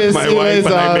Furious with my wife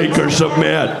and I make Liaisons. her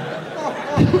submit.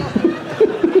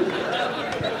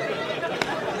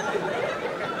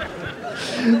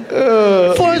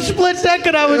 For a split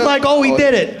second, I was like, "Oh, he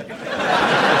did it."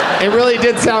 It really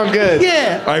did sound good.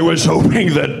 Yeah. I was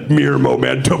hoping that mere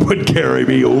momentum would carry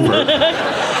me over.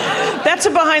 That's a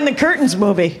behind the curtains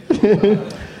movie.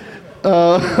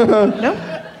 No?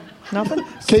 Nothing?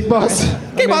 Cake boss.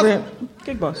 Cake boss.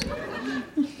 Cake boss.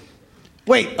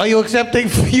 Wait, are you accepting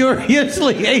Furious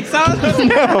Liaisons?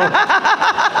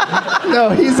 No,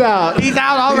 he's out. He's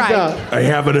out. All right. out. I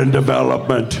have it in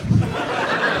development.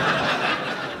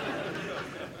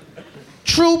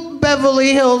 True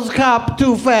Beverly Hills Cop,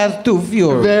 Too Fast, Too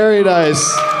Furious. Very nice.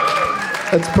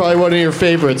 That's probably one of your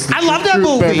favorites. I love that True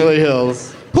movie. Beverly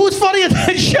Hills. Who's funnier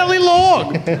than Shelley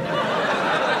Long?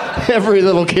 Every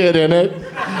little kid in it.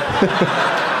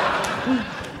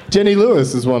 Jenny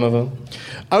Lewis is one of them.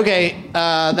 Okay,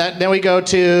 then we go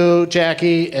to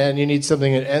Jackie, and you need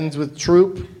something that ends with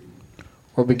Troop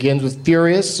or begins with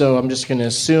Furious, so I'm just going to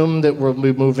assume that we'll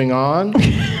be moving on.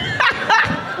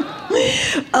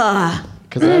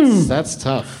 Because that's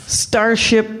tough.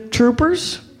 Starship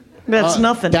Troopers? That's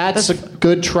nothing. That's a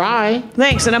good try.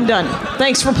 Thanks, and I'm done.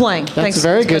 Thanks for playing. That's Thanks. a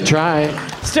very good try.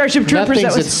 Starship Troopers, Nothing's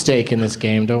that at was... stake in this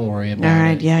game. Don't worry about it. All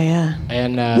right, yeah.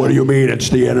 And What do you mean it's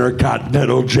the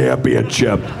Intercontinental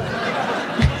Championship?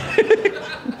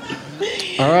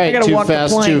 all right, gotta Too walk the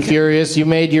Fast, plank. Too Furious. You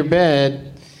made your bed.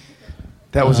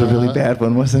 That was a really bad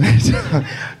one, wasn't it?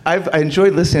 I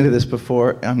enjoyed listening to this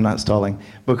before. I'm not stalling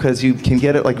because you can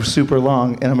get it like super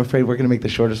long, and I'm afraid we're going to make the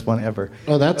shortest one ever.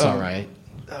 Oh, that's all right.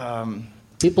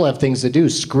 People have things to do.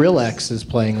 Skrillex is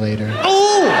playing later. Oh!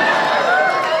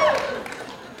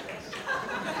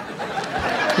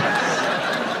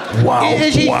 Wow.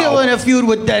 Is he wow. still in a feud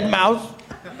with Dead Mouse?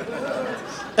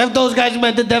 Have those guys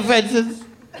met the defenses?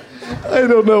 I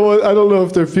don't know. I don't know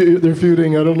if they're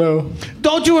feuding. I don't know.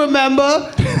 Don't you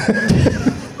remember?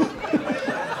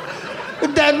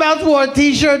 Dead Mouse wore a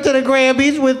T-shirt to the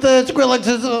Grammys with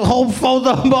Skrillex's home phone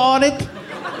number on it.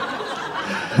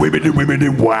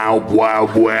 Wibbity, wow, wow,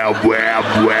 wow, wow,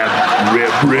 wow,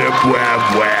 rip, rip, wab,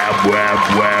 wab, wab,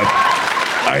 wab.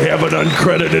 I have an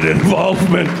uncredited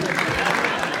involvement.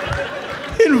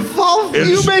 Involved?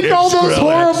 You make all those Skrillex.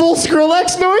 horrible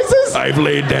Skrillex noises? I've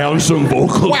laid down some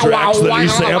vocal tracks that he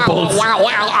samples.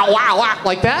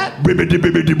 Like that? Wibbity,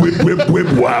 bibbity, whip, whip, whip,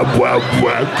 wab, wab,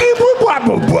 wab, whip,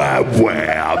 wab,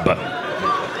 wab, wab.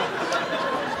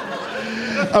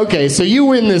 Okay, so you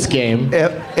win this game.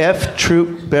 F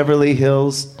Troop Beverly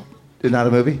Hills Not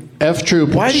a movie? F Troop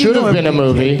Why do you should know have been a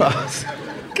everything?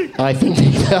 movie. I think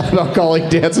they thought about calling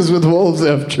Dances with Wolves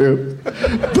F Troop. What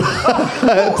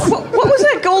was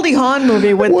that Goldie Hawn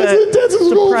movie with Was it Dances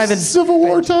with Wolves private Civil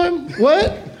War time?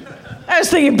 What? I was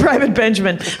thinking Private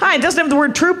Benjamin. Hi, it doesn't have the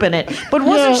word troop in it. But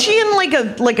wasn't she in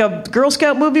like a Girl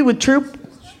Scout movie with Troop?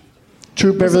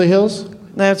 Troop Beverly Hills?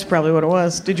 That's probably what it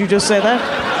was. Did you just say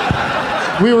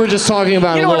that? We were just talking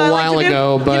about it a little while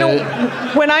ago, but... You know,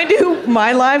 when I do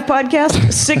my live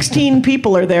podcast, 16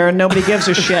 people are there and nobody gives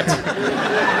a shit.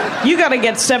 You got to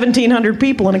get 1,700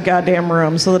 people in a goddamn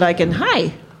room so that I can,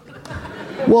 hi.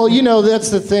 Well, you know, that's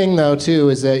the thing, though, too,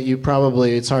 is that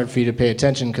it's hard for you to pay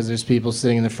attention because there's people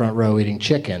sitting in the front row eating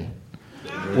chicken,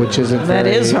 which isn't That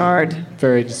is hard.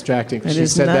 Very distracting. It She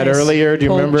is said that nice. earlier. Do you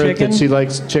Cold remember chicken. that she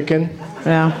likes chicken?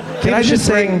 Yeah. Can I just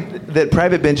say that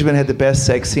Private Benjamin had the best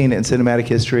sex scene in cinematic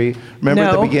history? Remember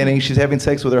at the No. beginning, she's having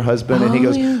sex with her husband, and he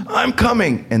goes, I'm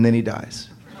coming, and then he dies.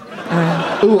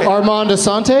 Ooh, Armand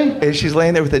Asante? And she's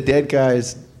laying there with a dead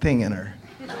guy's thing in her.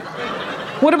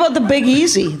 What about the Big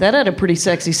Easy? That had a pretty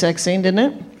sexy sex scene, didn't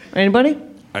it? Anybody?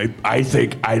 I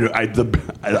think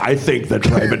that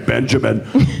Private Benjamin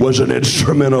was an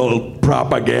instrumental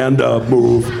propaganda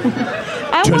move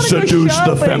to seduce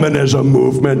the feminism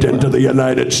movement into the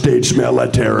United States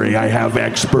military. I have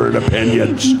expert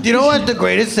opinions. Do you know what the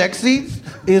greatest sex scenes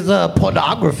is?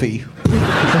 Pornography.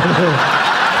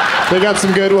 They got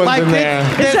some good ones in there.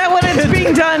 Is that when it's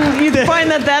being done? You find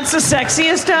that that's the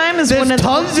sexiest time? Is There's when it's,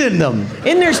 tons in them.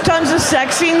 and there's tons of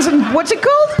sex scenes, and what's it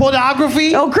called?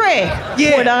 Pornography. Oh, great.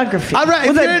 Yeah. Pornography. If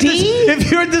With a D?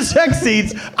 if you're into sex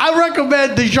scenes, I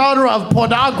recommend the genre of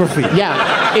pornography.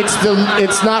 Yeah,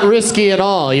 it's not risky at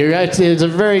all. It's a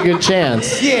very good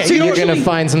chance. Yeah, so you you're don't- gonna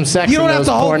find some sex You in don't have those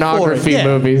to hope for it. pornography Yeah.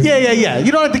 movies. Yeah.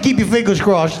 You don't have to keep your fingers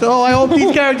crossed. Oh, I hope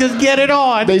these characters get it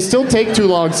on. They still take too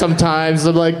long sometimes.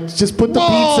 I'm like, just put the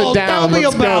pizza down. Tell me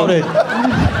Let's about go. it.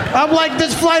 I'm like,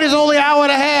 this flight is only an hour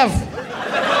and a half.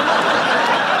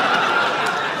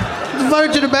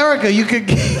 Virgin America, you could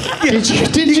Did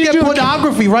you get do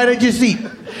pornography right at your seat.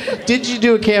 Did you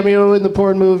do a cameo in the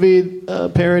porn movie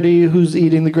parody, Who's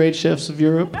Eating the Great Chefs of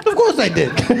Europe? Of course I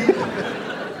did.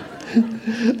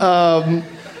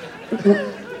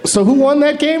 So who won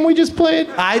that game we just played?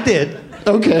 I did.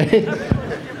 Okay.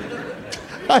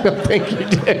 I don't think you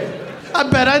did. I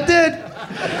bet I did.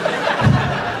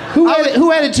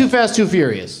 Who added Too Fast, Too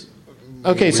Furious?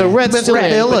 Okay, so Rhett's still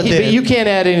in, but did. you can't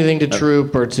add anything to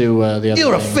Troop or to the other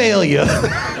You're a game. failure.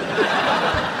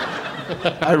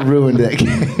 I ruined that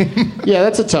game. Yeah,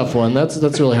 that's a tough one. That's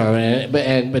really hard.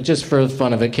 But just for the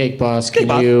fun of it, Cake Boss, can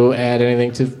Boss. you add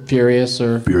anything to Furious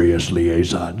or? Furious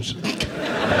liaisons.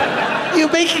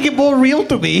 You're making it more real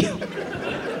to me.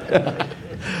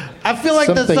 I feel like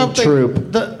there's something.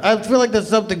 Troop. I feel like there's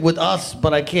something with us,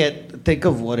 but I can't think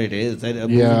of what it is. A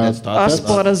movie that starts Us with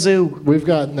bought a zoo. We've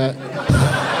gotten that.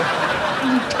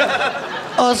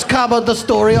 Us, comma, the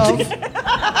story of. Is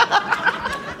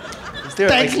there,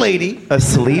 Thanks, lady.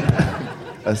 Asleep?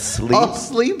 Asleep?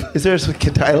 Asleep? Is there a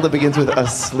title that begins with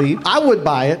asleep? I would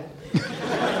buy it.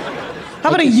 How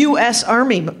about a U.S.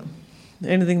 Army?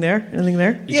 Anything there? Anything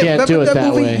there? You can't do it remember that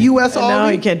movie, way. U.S. No,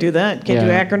 Army? you can't do that. Can't do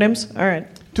Yeah. acronyms. All right.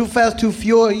 Too Fast, Too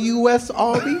Furious, U.S.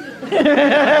 Army?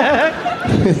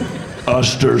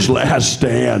 Uster's Last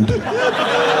Stand.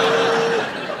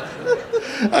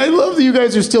 I love that you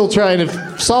guys are still trying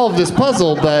to solve this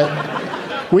puzzle, but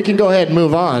we can go ahead and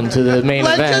move on to the main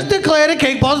Let's event. just declare the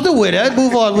Cake Boss the winner and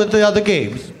move on with the other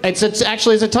games. It's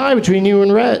actually a tie between you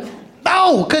and Rhett.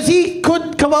 No, because he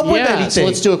couldn't come up with anything. So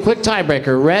let's do a quick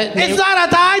tiebreaker. Rhett. It's not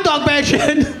a tie, Dog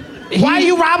Mansion. Why are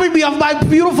you robbing me of my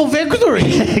beautiful victory?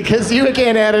 Because you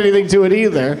can't add anything to it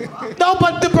either. No,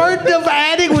 but the burden of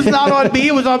adding was not on me,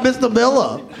 it was on Mr.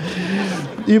 Miller.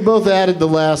 You both added the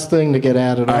last thing to get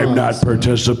added on. I'm not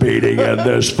participating in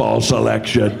this false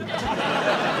election.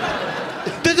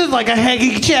 This is like a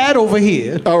hanging chat over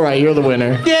here. All right, you're the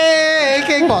winner. Yay,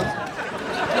 Cake Boss.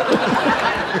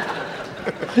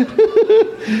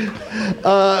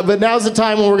 But now's the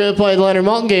time when we're going to play the Leonard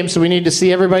Maltin game, so we need to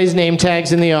see everybody's name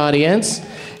tags in the audience.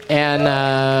 And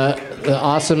the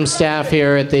awesome staff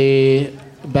here at the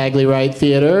Bagley Wright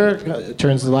Theater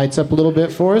turns the lights up a little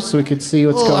bit for us so we could see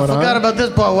what's I going forgot on. about this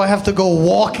part where I have to go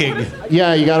walking.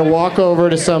 Yeah, you got to walk over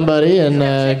to somebody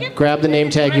and grab the name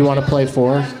tag you want to play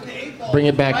for. Bring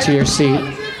it back to your seat.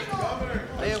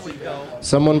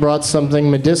 Someone brought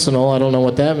something medicinal. I don't know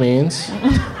what that means.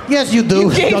 Yes, you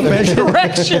do. Gave Young me man.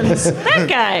 directions. That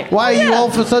guy. Why are you all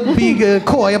of a sudden being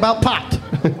coy about pot?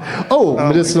 Oh,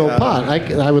 medicinal pot.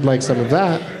 I would like some of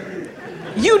that.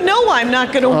 You know I'm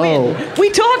not going to win.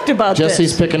 We talked about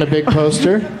Jesse's this. picking a big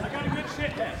poster.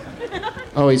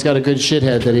 Oh, he's got a good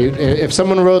shithead that he. If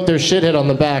someone wrote their shithead on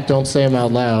the back, don't say them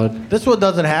out loud. This one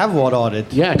doesn't have one on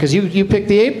it. Yeah, because you picked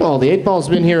the 8-ball. The 8-ball's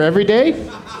been here every day?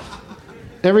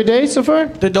 Every day so far?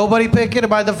 Did nobody pick it?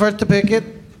 Am I the first to pick it?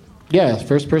 Yeah,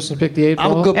 first person to pick the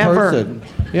 8-ball. I'm a good person.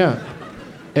 Yeah.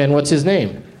 And what's his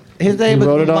name? His name You is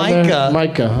wrote it on Micah. there?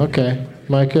 Micah, okay.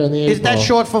 Micah and the 8-ball. Is that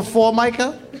short for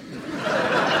Micah?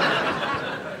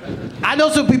 I know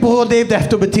some people who are named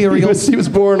after materials. He was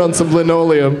born on some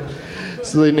linoleum,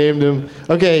 so they named him.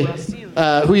 Okay,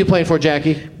 who are you playing for,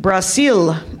 Jackie?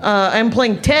 Brazil. I'm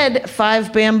playing Ted,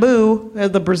 5 bamboo,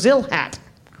 the Brazil hat.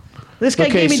 This guy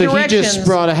gave me so directions. he just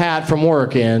brought a hat from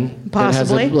work in. Possibly. That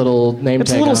has a little name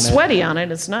It's tag a little on sweaty on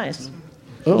it. It's nice. it.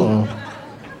 Oh,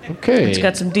 okay. It's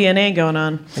got some DNA going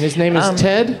on. And his name is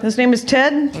Ted? His name is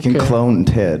Ted. You can clone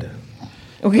Ted.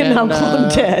 We can now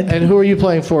clone Ted. And who are you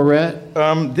playing for, Rhett?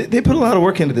 They put a lot of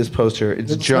work into this poster.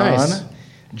 It's John. Nice.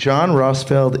 John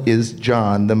Rosfeld is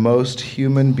John, the most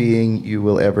human being you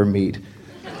will ever meet.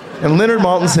 And Leonard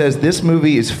Maltin says, this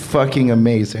movie is fucking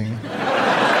amazing.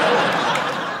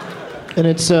 And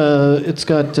it's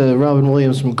got Robin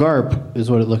Williams from Garp,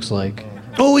 is what it looks like.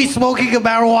 Oh, he's smoking a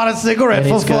marijuana cigarette And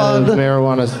for he's got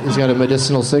fun. he's got a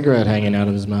medicinal cigarette hanging out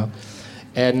of his mouth.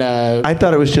 And I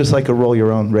thought it was just like a roll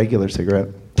your own regular cigarette.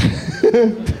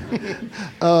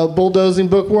 bulldozing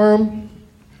bookworm.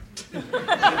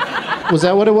 Was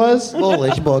that what it was?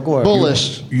 Bullish bookworm.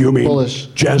 Bullish. You mean bullish?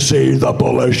 Jesse the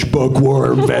bullish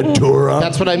bookworm Ventura?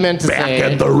 That's what I meant to Back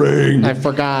say. in the ring. I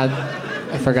forgot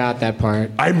that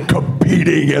part. I'm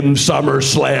competing in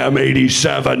SummerSlam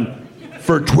 87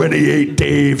 for 28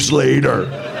 Daves later.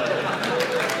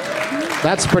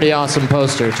 That's a pretty awesome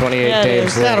poster, 28 days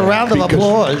Is that a later. round of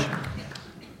applause?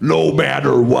 No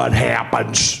matter what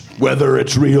happens, whether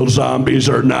it's real zombies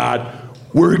or not,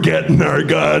 we're getting our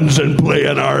guns and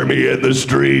playing army in the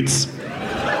streets.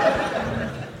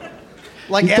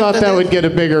 Like You thought that would get a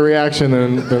bigger reaction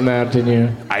than that, didn't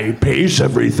you? I pace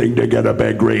everything to get a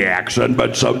big reaction,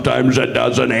 but sometimes it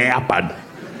doesn't happen.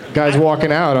 Guy's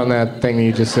walking out on that thing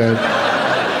you just said.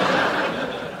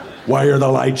 Why are the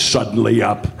lights suddenly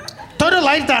up? Turn the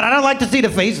lights down. I don't like to see the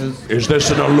faces. Is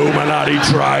this an Illuminati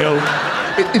trial?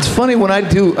 It's funny when I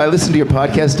listen to your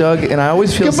podcast, Doug, and I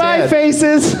always feel Goodbye, sad.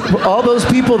 faces. All those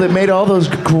people that made all those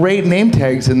great name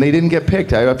tags and they didn't get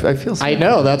picked. I feel sad. I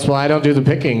know. That's why I don't do the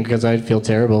picking, because I feel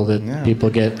terrible that people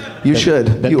get. You that, should.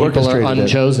 That You people are orchestrated it.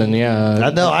 unchosen. Yeah.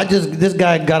 I know. This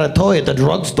guy got a toy at the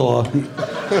drugstore.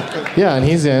 Yeah, and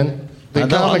he's in. The I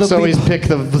know comics other always people- pick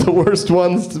the worst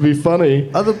ones to be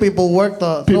funny. Other people worked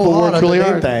People so hard work on really the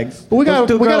name hard. tags. Well, we got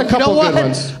Those two a girls. couple You know what? good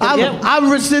ones. I'm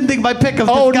rescinding my pick of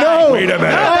Oh this guy. no! Wait a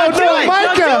minute. Oh Don't do no, it.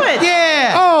 Micah! Don't do it.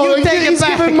 Yeah. Oh, you take he's it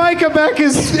back. giving Micah back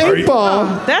his Are you-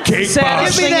 8-ball. That's the Cake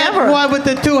saddest Give me thing that ever. one with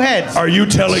the 2 heads. Are you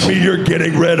telling me you're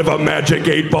getting rid of a magic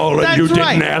 8-ball and That's you didn't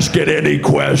right. ask it any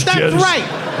questions? That's right.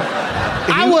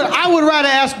 I would rather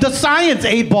ask the science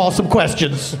 8-ball some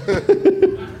questions.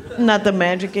 Not the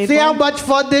magic 8 See how much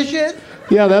fun this is?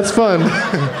 Yeah, that's fun.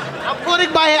 I'm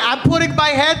putting my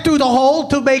head through the hole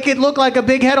to make it look like a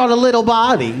big head on a little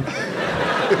body.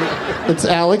 It's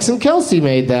Alex and Kelsey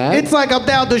made that. It's like I'm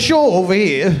down the shore over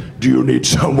here. Do you need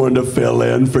someone to fill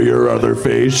in for your other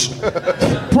face?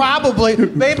 Probably.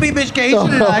 Maybe Miss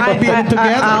Kashian and I could be in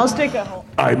together. I'll stick a hole.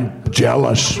 I'm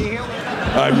jealous.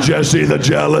 I'm Jesse the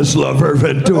jealous lover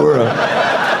Ventura.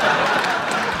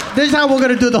 This is how we're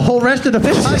going to do the whole rest of the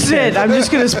This is it. I'm just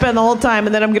going to spend the whole time,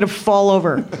 and then I'm going to fall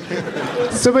over.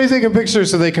 Somebody take a picture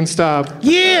so they can stop.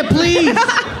 Yeah, please.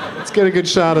 Let's get a good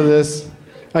shot of this.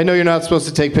 I know you're not supposed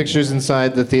to take pictures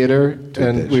inside the theater,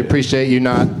 and we appreciate you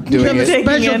not doing it. Taking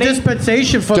Special any-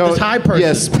 dispensation from this high person.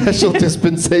 Yes, special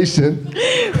dispensation.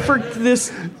 For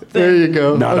this There you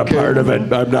go. Not Okay. a part of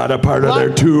it. I'm not a part of their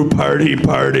two-party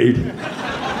party.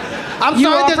 I'm You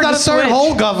sorry there's offered not a to third switch.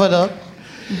 hole, Governor.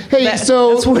 Hey, That's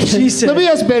so what she said. let me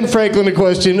ask Ben Franklin a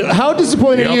question. How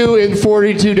disappointed are Yep. you in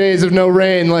 42 days of no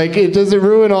rain? Like, does it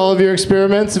ruin all of your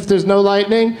experiments if there's no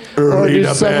lightning? Or Early do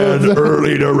to some of bed, them-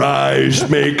 early to rise,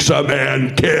 makes a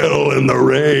man kill in the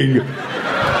ring.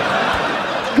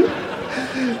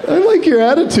 I like your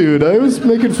attitude. I was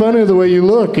making fun of the way you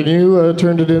look, and you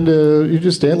turned it into, you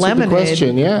just answered Lemonade. the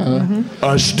question. Yeah.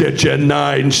 A stitch in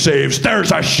 9 saves.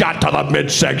 There's a shot to the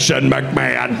midsection,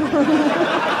 McMahon.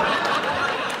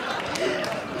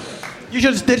 You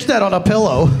should stitch that on a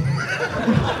pillow.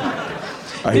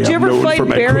 I Did you am ever known fight for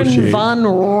my Baron crochet. von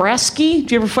Raschke?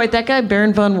 Did you ever fight that guy,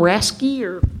 Baron von Raschke,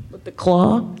 or with the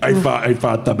claw? I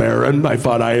fought the Baron. I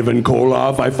fought Ivan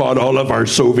Koloff. I fought all of our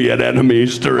Soviet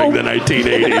enemies during the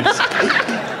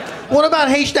 1980s. What about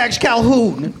Haystacks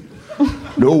Calhoun?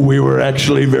 No, we were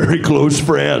actually very close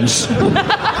friends.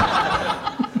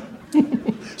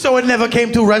 So it never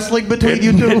came to wrestling between you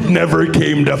It two? never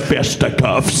came to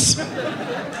fisticuffs.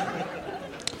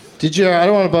 Did you? I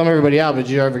don't want to bum everybody out, but did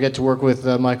you ever get to work with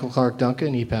Michael Clark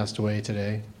Duncan? He passed away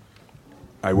today.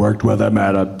 I worked with him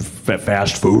at a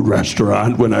fast food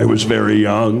restaurant when I was very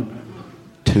young.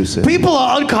 Too soon. People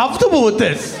are uncomfortable with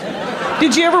this.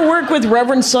 Did you ever work with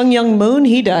Reverend Sung Young Moon?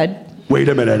 He died. Wait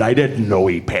a minute, I didn't know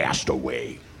he passed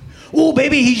away. Oh,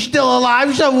 baby, he's still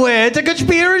alive somewhere. It's a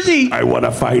conspiracy. I want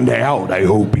to find out. I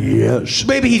hope he is.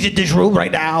 Maybe he's in this room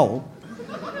right now.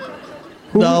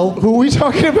 No. Who are we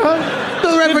talking about? The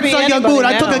Reverend be Sun Young anybody Moon.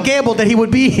 I took now. a gamble that he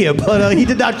would be here, but he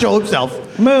did not show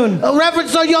himself. Moon. Reverend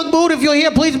Sun Young Moon, if you're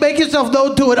here, please make yourself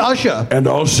known to an usher. And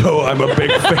also, I'm a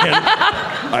big fan.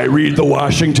 I read the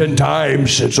Washington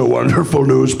Times. It's a wonderful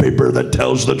newspaper that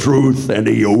tells the truth, and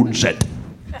he owns it.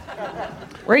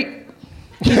 Right.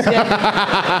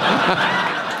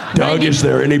 Doug, is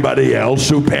there anybody else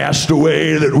who passed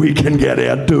away that we can get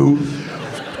into?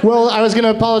 Well, I was going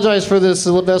to apologize for the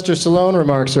Sylvester Stallone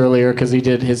remarks earlier because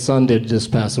his son did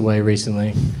just pass away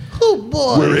recently. Oh,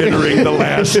 boy. We're entering the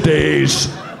last days.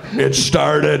 It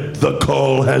started. The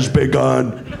call has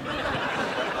begun.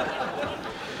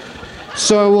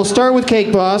 So we'll start with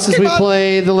Cake Boss as we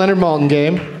play the Leonard Maltin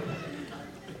game.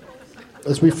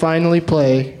 As we finally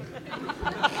play.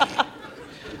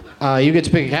 You get to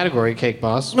pick a category, Cake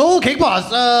Boss. Oh, Cake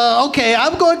Boss. Okay,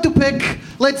 I'm going to pick,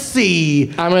 let's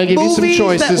see. I'm going to give you some movies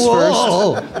choices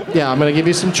Whoa. first. Yeah, I'm going to give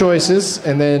you some choices,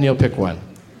 and then you'll pick one.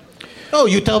 Oh,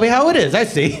 you tell me how it is. I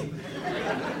see.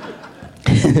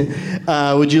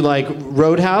 Would you like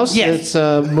Roadhouse? Yes.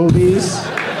 It's movies.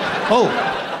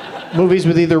 Movies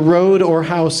with either road or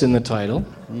house in the title.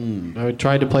 I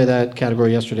tried to play that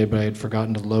category yesterday, but I had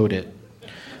forgotten to load it.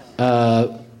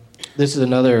 This is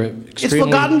another It's extremely...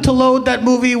 forgotten to load that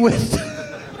movie with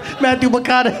Matthew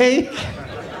McConaughey.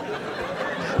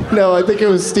 No, I think it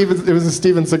was a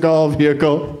Steven Seagal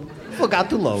vehicle. Forgot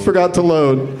to load. Forgot to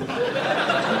load.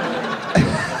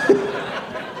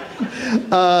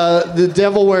 The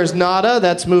Devil Wears Nada.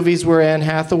 That's movies where Anne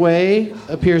Hathaway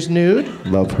appears nude.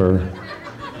 Love her.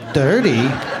 Dirty.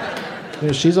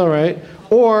 Yeah, she's all right.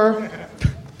 Or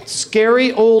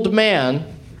Scary Old Man.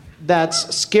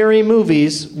 That's scary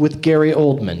movies with Gary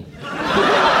Oldman.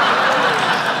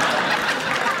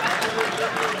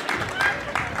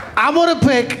 I'm going to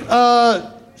pick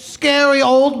Scary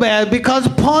Old Man because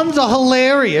puns are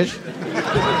hilarious.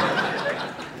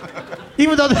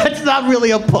 Even though that's not really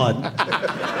a pun.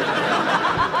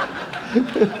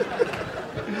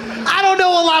 I don't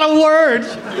know a lot of words.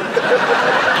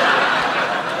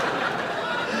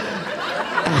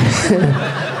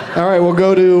 All right, we'll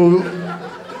go to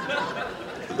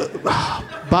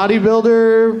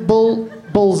Bodybuilder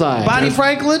Bullseye. Bonnie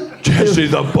Franklin? Jesse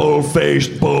the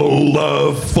bull-faced,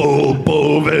 bull-love-full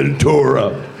Bull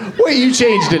Ventura. Wait, you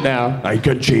changed it now. I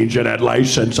can change it at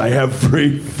license. I have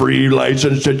free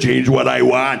license to change what I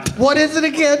want. What is it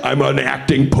again? I'm an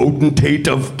acting potentate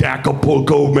of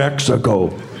Acapulco, Mexico.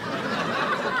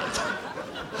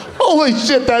 Holy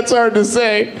shit, that's hard to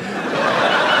say.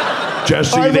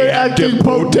 Jesse I'm the an acting acting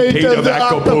potentate potentate of of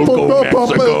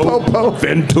Acapulco, Mexico.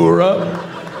 Ventura.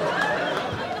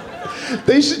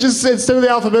 They should just, instead of the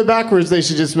alphabet backwards, they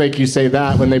should just make you say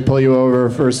that when they pull you over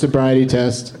for a sobriety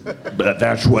test.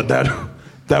 That's what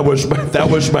that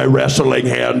was my wrestling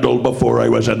handle before I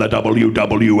was in the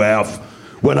WWF.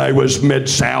 When I was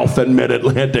Mid-South and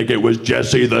Mid-Atlantic, it was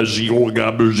Jesse the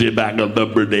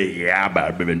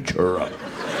Ventura.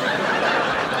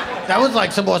 That was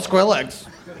like some more Skrillex.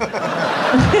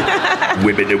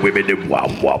 Wibbity,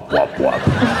 wop, wop, wop, wop.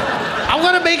 I'm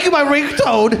going to make you my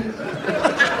ringtone.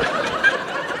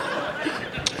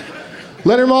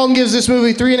 Leonard Maltin gives this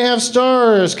movie 3.5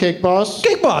 stars, Cake Boss.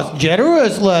 Cake Boss,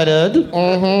 generous, Leonard.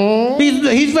 Mm-hmm.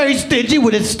 He's very stingy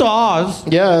with his stars.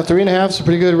 Yeah, 3.5 is a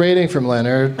pretty good rating from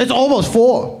Leonard. It's almost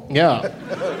 4. Yeah.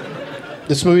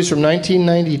 This movie's from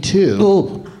 1992.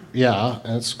 Ooh. Yeah,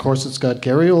 and of course it's got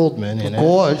Gary Oldman in it. Of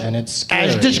course. And it's scary.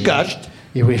 As discussed.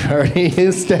 Yeah, we've already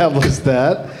established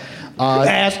that.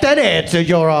 Asked and answered,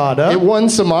 Your Honor. It won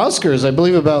some Oscars, I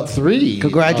believe about 3.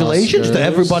 Congratulations Oscars. to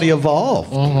everybody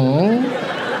involved.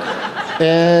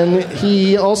 And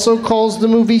he also calls the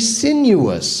movie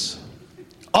sinuous.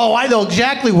 Oh, I know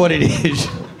exactly what it is.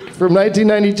 From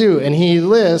 1992. And he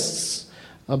lists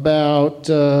about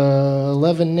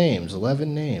 11 names.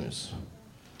 11 names.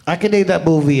 I can name that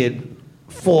movie in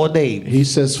 4 names. He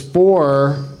says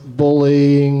 4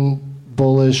 bullying,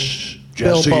 bullish...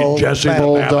 Jesse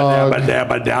Bulldog.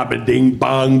 Dabba dabba ding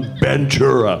bong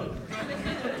Ventura.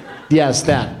 Yes,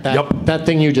 that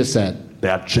thing you just said.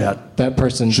 That's it. That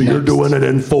person. So you're doing it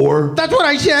in 4? That's what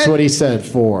I said. That's what he said.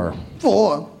 4.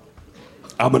 4.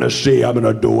 I'm going to see. I'm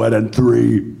going to do it in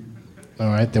 3. All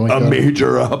right, then we A go.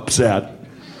 major upset.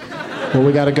 Well,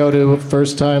 we got to go to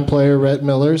first-time player Rhett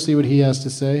Miller, see what he has to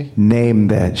say. Name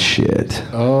that shit.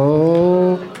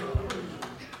 Oh.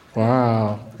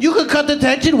 Wow. You could cut the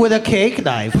tension with a cake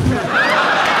knife.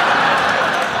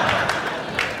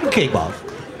 Cake boss.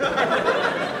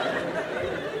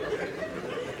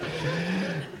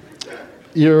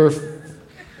 Your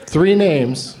 3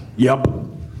 names Yep.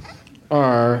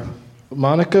 are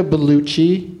Monica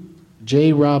Bellucci,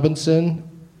 Jay Robinson,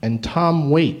 and Tom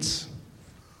Waits.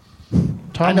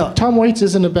 I know. Tom Waits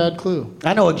isn't a bad clue.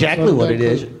 I know exactly what it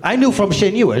is. I knew from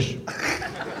Sinuous.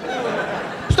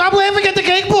 Stop laughing at the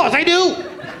cake boss. I knew.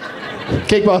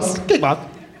 Cake Boss. Cake boss.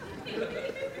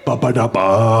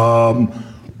 Ba-ba-da-bum.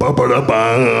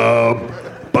 Ba-ba-da-bum.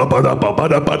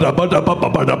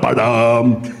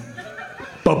 Ba-ba-da-ba-ba-da-ba-da-ba-da-ba-da-ba-dum.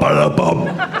 Ba-ba-da-bum.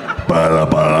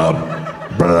 Ba-da-ba-dum.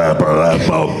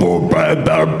 Ba-da-ba-da-bum. Boom, bam,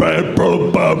 bam, bam,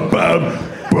 boom, bam, bam,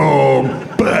 boom,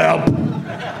 bam.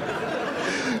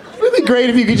 It'd be great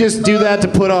if you could just do that to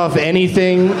put off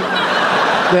anything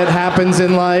that happens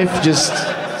in life. Just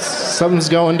something's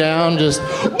going down, just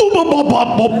boom, boom, boom,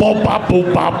 boom, boom, boom,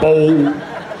 boom, boom, boom.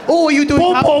 Oh, are you doing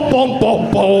Boom, boom, boom,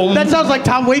 boom, boom. That sounds like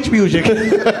Tom Waits music.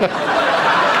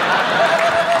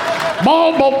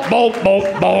 Boom, boom, boom, boom,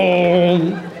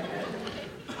 boom.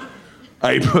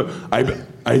 I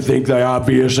think the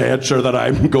obvious answer that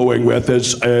I'm going with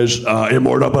is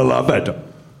Immortal Beloved.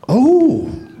 Oh,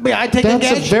 May I take a that's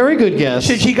guess? a very good guess.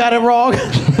 Since she got it wrong.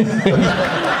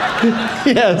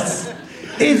 Yes.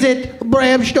 Is it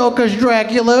Bram Stoker's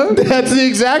Dracula? That's the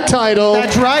exact title.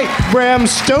 That's right. Bram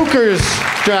Stoker's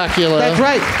Dracula. That's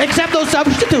right. Except those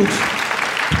substitutes.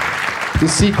 The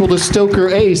sequel to Stoker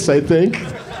Ace, I think.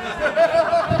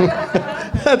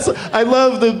 I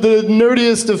love the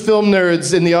nerdiest of film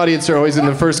nerds in the audience are always in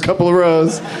the first couple of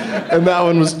rows. And that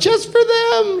one was just for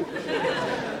them.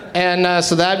 And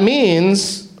so that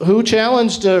means who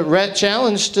challenged? Rhett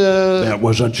challenged That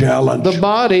was a challenge. the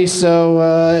body. So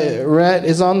Rhett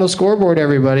is on the scoreboard,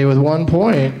 everybody, with 1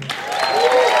 point.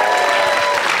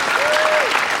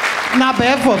 Not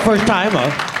bad for a first timer.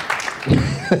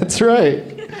 That's right.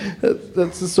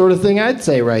 That's the sort of thing I'd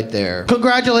say right there.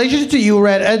 Congratulations to you,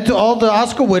 Rhett, and to all the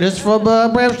Oscar winners from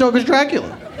Bram Stoker's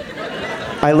Dracula.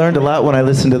 I learned a lot when I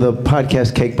listened to the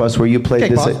podcast Cake Boss where you played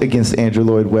Cake this Boss. against Andrew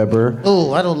Lloyd Webber.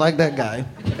 Oh, I don't like that guy.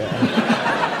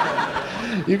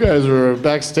 You guys were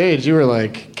backstage. You were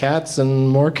like cats and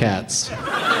more cats.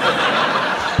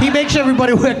 He makes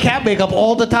everybody wear cat makeup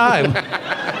all the time.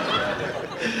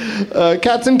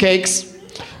 Cats and cakes.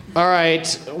 All right,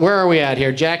 where are we at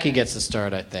here? Jackie gets the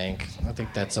start, I think. I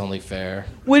think that's only fair.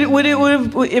 Would it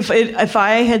have if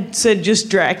I had said just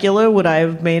Dracula, would I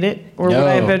have made it, or would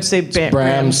I have had to say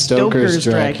Bram Stoker's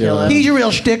Dracula. He's a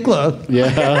real stickler.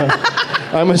 Yeah,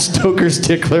 I'm a Stoker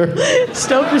stickler.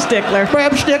 Stoker stickler.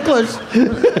 Bram Sticklers.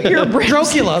 You're a Bram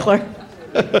Dracula. stickler.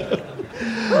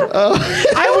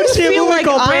 I always feel like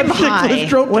I'm high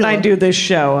when I do this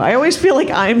show. I always feel like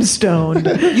I'm stoned.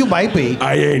 You might be.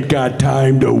 I ain't got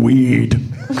time to weed.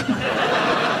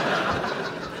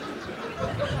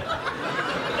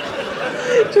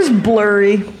 Just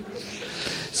blurry.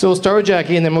 So we'll start with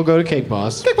Jackie, and then we'll go to Cake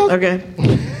Boss. Okay.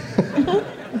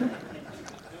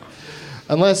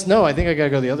 Unless, no, I think I gotta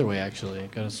go the other way, actually. I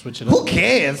gotta switch it up. Who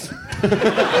cares?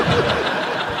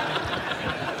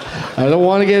 I don't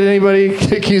want to get anybody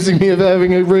accusing me of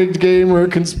having a rigged game or a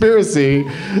conspiracy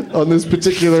on this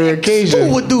particular occasion.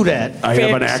 Who would do that? I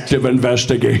have an active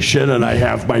investigation and I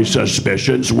have my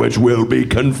suspicions which will be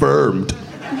confirmed.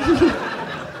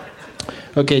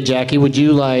 Okay, Jackie, would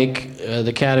you like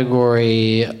the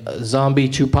category Zombie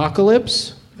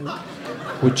Tupacalypse,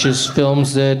 which is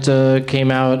films that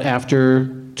came out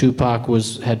after Tupac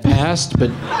had passed, but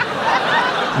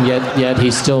yet he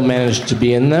still managed to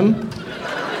be in them?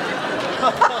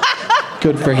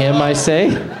 Good for him, I say.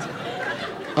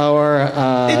 Or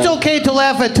It's okay to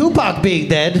laugh at Tupac being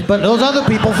dead, but those other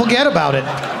people forget about it.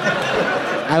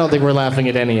 I don't think we're laughing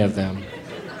at any of them.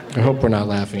 I hope we're not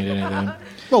laughing at any of them.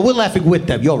 Well, we're laughing with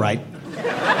them. You're right.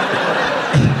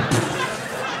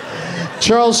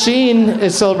 Charles Sheen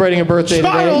is celebrating a birthday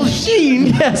Charles today. Sheen?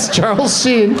 Yes, Charles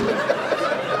Sheen.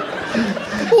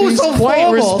 Oh, He's so quite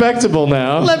formal. respectable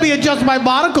now. Let me adjust my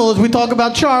monocle as we talk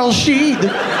about Charles Sheen.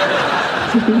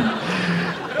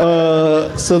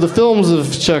 So the films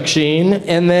of Chuck Sheen,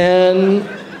 and then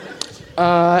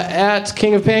at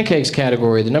King of Pancakes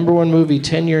category, the number one movie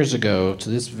 10 years ago to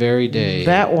this very day.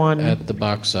 That one. At the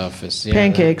box office. Yeah,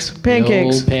 Pancakes. the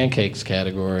Pancakes. old Pancakes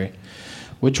category.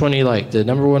 Which one do you like? The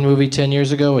number one movie 10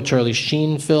 years ago, a Charlie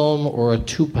Sheen film, or a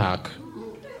Tupac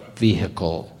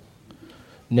vehicle?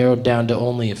 narrowed down to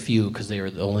only a few because they were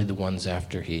only the ones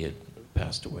after he had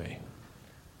passed away.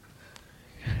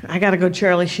 I gotta go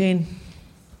Charlie Sheen.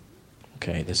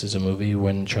 Okay, this is a movie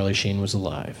when Charlie Sheen was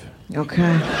alive.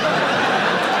 Okay.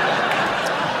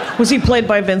 Was he played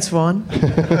by Vince Vaughn?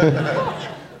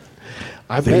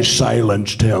 They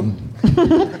silenced him.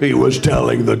 He was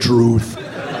telling the truth.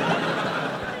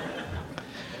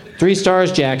 3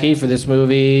 stars, Jackie, for this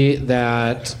movie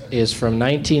that is from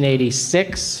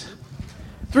 1986.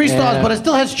 3 stars, but it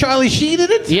still has Charlie Sheen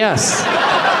in it? Yes.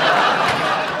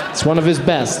 It's one of his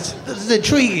best. This is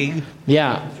intriguing.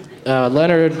 Yeah.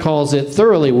 Leonard calls it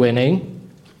thoroughly winning.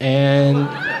 And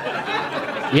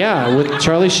yeah, with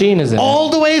Charlie Sheen is in it. All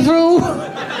the way through?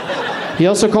 He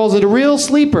also calls it a real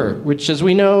sleeper, which, as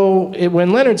we know,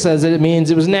 when Leonard says it, it means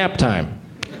it was nap time.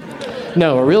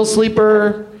 No, a real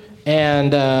sleeper,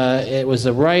 and it was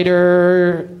a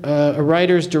writer's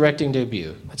directing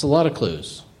debut. That's a lot of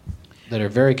clues that are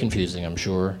very confusing, I'm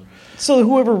sure. So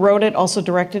whoever wrote it also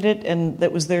directed it, and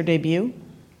that was their debut?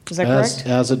 Is that correct?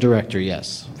 As a director,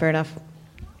 yes. Fair enough.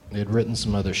 They had written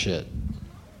some other shit.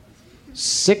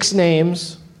 6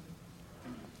 names.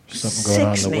 Something going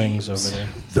on in the wings over there.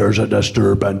 There's a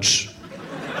disturbance.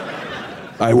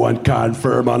 I want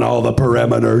confirm on all the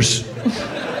perimeters.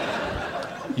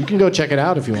 You can go check it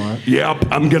out if you want. Yep,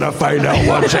 I'm gonna find out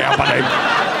what's happening.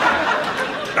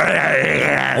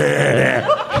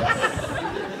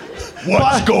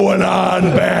 What's going on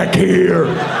back here?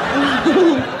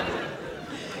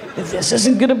 This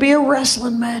isn't gonna be a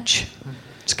wrestling match.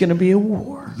 It's gonna be a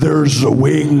war. There's a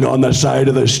wing on the side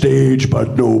of the stage,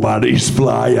 but nobody's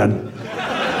flying.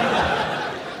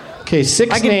 Okay,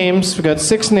 6 names. We got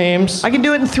 6 names. I can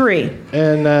do it in 3.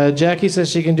 And Jackie says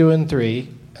she can do it in 3.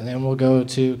 And then we'll go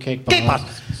to Cake Boss. Cake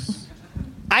Boss.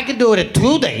 I can do it in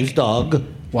 2 days, dog.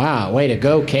 Wow, way to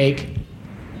go, Cake.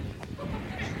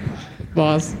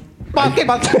 Boss. Cake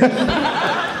Boss.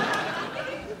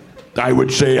 I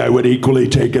would say I would equally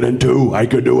take it in 2. I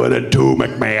could do it in 2,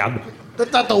 McMahon.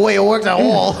 That's not the way it works at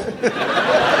all.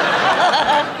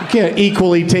 You can't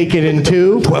equally take it in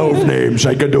 2. 12 names.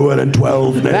 I could do it in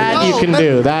 12 names. That you can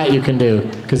do. That you can do.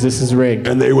 Because this is rigged.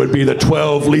 And they would be the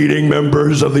 12 leading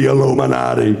members of the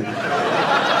Illuminati.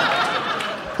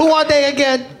 Who are they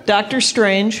again? Doctor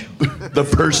Strange. The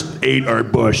first 8 are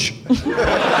Bush.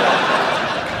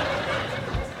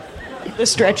 The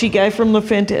stretchy guy from the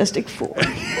Fantastic Four.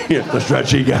 Yeah, the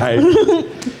stretchy guy.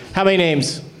 How many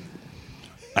names?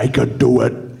 I could do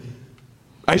it.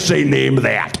 I say name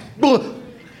that.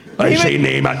 I say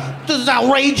name it. This is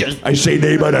outrageous. I say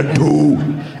name it in 2.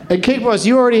 And Cake Boss,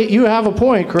 you have a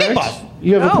point, correct? Cake Boss.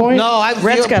 You have a point? No, I've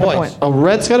Red's 0 got a points. point. Oh,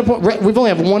 Red's got a point. We've only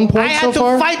have 1 point I so had to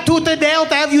far. fight tooth and nail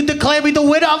to have you declare me the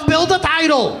winner of Build a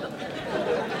Title.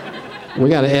 We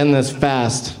got to end this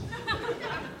fast.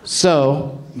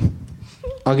 So,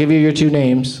 I'll give you your 2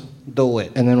 names, Do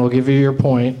it. and then we'll give you your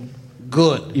point.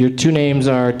 Good. Your 2 names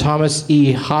are Thomas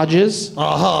E. Hodges As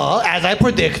I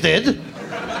predicted.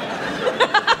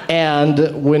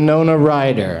 and Winona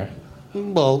Ryder.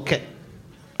 Okay.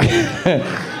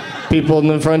 People in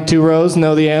the front 2 rows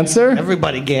know the answer.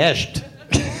 Everybody gashed.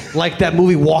 Like that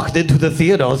movie walked into the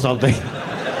theater or something.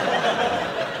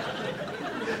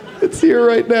 It's here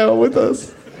right now with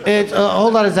us. It's,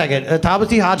 hold on a second.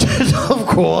 Thomas E. Hodges, of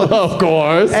course. Of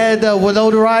course. And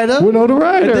Winona Ryder. Winona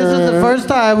Ryder. And this is the first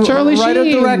time Charlie writer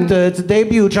Sheen. director. It's a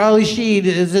debut. Charlie Sheen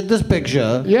is in this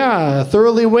picture. Yeah,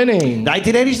 thoroughly winning.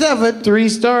 1987. 3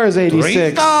 stars, 86.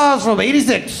 3 stars from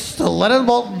 86 to Leonard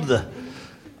Maltin.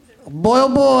 Boy, oh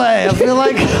boy, I feel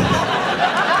like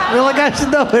I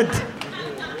should know it.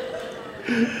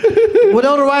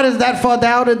 Winona Ryder's that far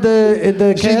down in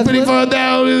the She's cast pretty list? far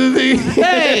down in the thing.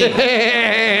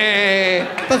 Hey!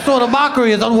 That sort of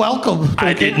mockery is unwelcome.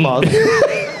 I didn't.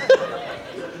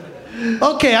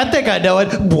 Okay, I think I know it.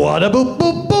 What a boop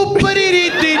boop boop ba-dee dee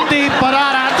dee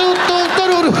ba-da-da doo doo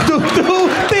doo doo doo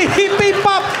beep beep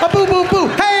pop a boo boo boo.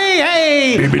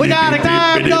 Hey, we got a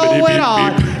time going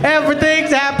on.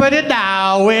 Everything's happening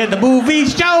now in the movie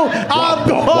show. I'm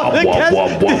gonna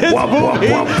catch this movie.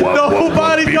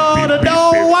 Nobody's gonna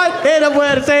know what and I'm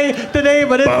gonna say the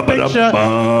name of this picture.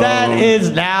 That is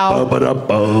now.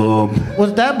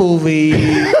 What's that movie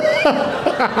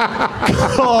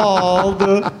called?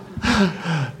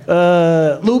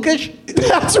 Lucas?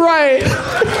 That's right.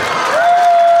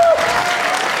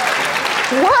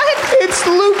 What? It's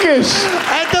Lucas.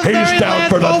 At the He's very down last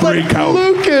for the moment, 3 count.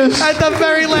 Lucas. At the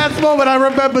very last moment, I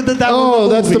remembered that Oh, was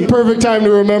the that's movie. the perfect time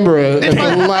to remember it. At my-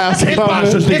 the last it's my-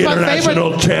 Boss is the It's my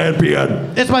international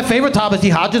champion. It's my favorite Thomas E.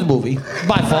 Hodges movie,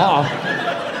 by far.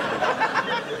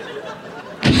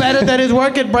 Better than his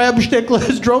work at Bram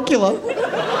Stickler's Dracula.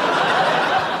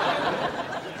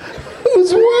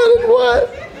 Who's what and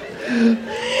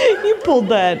what? You pulled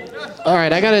that. All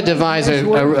right, I gotta devise a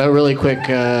really quick.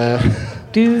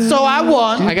 So I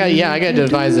won. I gotta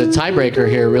devise a tiebreaker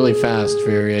here really fast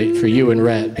for you and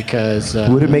Rhett because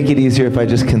Would it make it easier if I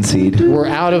just concede? we're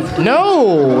out of.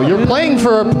 No, you're playing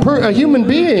for a human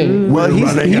being. Well,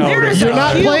 running out There of is a You're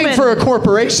not human. playing for a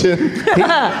corporation.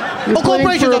 Oh,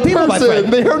 corporations are people, my person.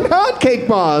 friend. They are not Cake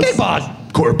Boss. Hey, boss.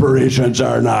 Corporations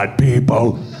are not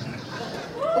people.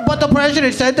 But the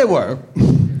president said they were.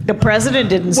 The president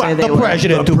didn't say Well, they the were.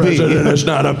 president The to president be. is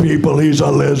not a people, he's a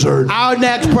lizard. Our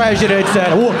next president said,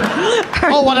 oh,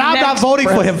 well, I'm not next voting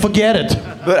for him. Forget it.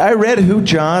 But I read who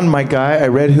John, my guy, I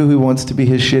read who he wants to be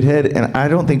his shithead, and I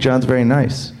don't think John's very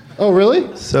nice. Oh,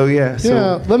 really? So, yeah. So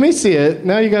Yeah. Let me see it.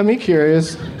 Now you got me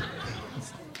curious.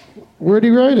 Where'd he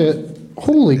write it?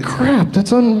 Holy crap!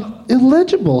 That's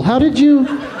illegible. How did you?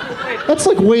 That's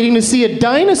like waiting to see a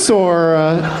dinosaur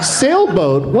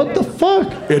sailboat. What the fuck?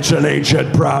 It's an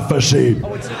ancient prophecy.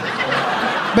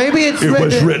 Maybe it's It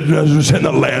was written as it was in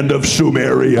the land of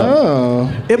Sumeria.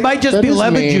 Oh, It might just That be is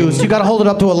lemon mean. juice. You got to hold it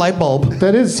up to a light bulb.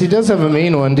 that is. He does have a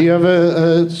mean one. Do you have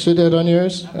a shithead on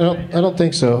yours? I don't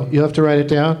think so. You have to write it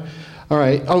down. All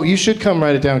right. Oh, you should come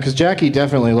write it down because Jackie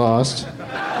definitely lost.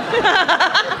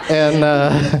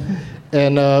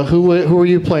 And who are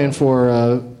you playing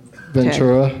for,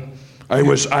 Ventura? I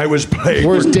was playing.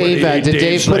 Where's for Dave at? 28 Did Dave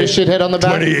days put his later. shithead on the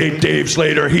back? 28 days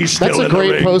later, he's still That's a in the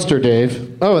great ring. poster,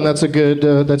 Dave. Oh, and that's a good.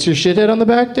 That's your shithead on the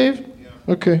back, Dave.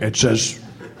 Okay, It says,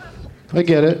 I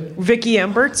get it. Vicky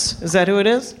Emberts? Is that who it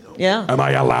is? Yeah. am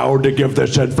I allowed to give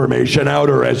this information out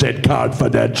or is it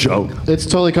confidential? It's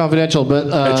totally confidential, but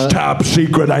It's top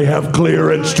secret. I have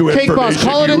clearance to Cake information. Boss,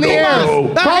 call it you in the don't air.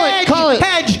 know. Call it.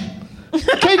 Hedge.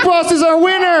 Cake Boss is our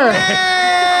winner.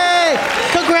 Hey!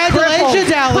 Congratulations,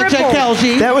 Crippled. Alex and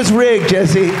Kelsey. that was rigged,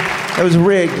 Jesse. That was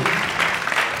rigged.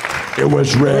 It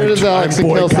was Where rigged. does Alex I'm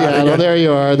and Kelsey boycotting at? Oh, it. there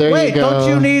you are. There Wait, you go. don't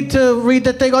you need to read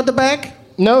the thing on the back?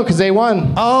 No, because they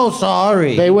won. Oh,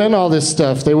 sorry. They win all this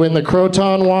stuff. They win the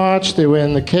Croton watch. They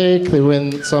win the cake. They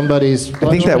win somebody's. I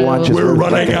think that watch is We're worth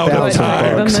running like out of $1,000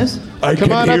 time. bucks. I Come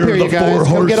can on up hear here, the you guys. four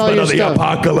Come get all horsemen your of the stuff.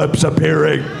 apocalypse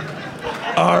appearing.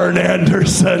 Arn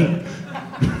Anderson.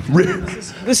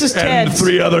 This is And Ted's.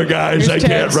 3 other guys Here's I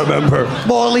can't Ted's. remember.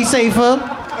 Morley Safer.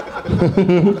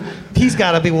 He's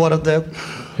got to be one of them.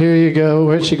 Here you go.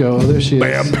 Where'd she go? Oh, there she is.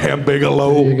 Bam Bam There you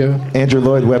Bigelow. go. Andrew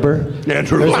Lloyd Webber.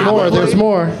 Andrew There's Lloyd more. Webber. There's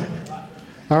more.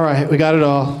 All right, we got it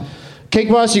all. Cake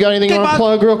Boss, you got anything you Cake want to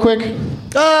Boss. plug real quick?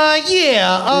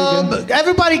 Yeah.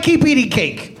 Everybody keep eating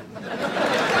cake.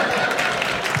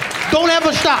 Don't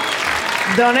ever stop.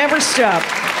 Don't ever stop.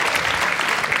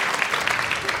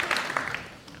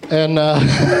 And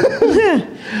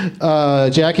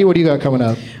Jackie, what do you got coming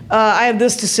up? I have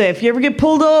this to say. If you ever get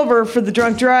pulled over for the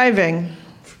drunk driving,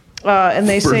 and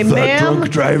they For say, the ma'am,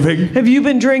 drunk driving. have you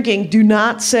been drinking? Do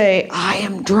not say, I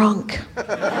am drunk.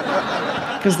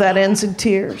 Because that ends in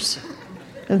tears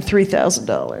and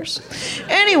 $3,000.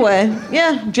 Anyway,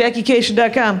 yeah,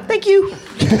 JackieKation.com. Thank you.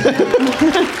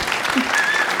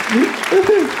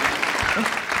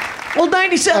 Old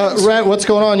 97s. Rhett, what's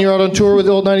going on? You're out on tour with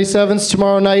the Old 97s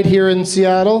tomorrow night here in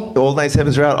Seattle? The old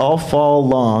 97s are out all fall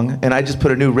long, and I just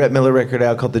put a new Rhett Miller record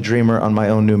out called The Dreamer on my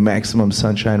own new Maximum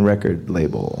Sunshine record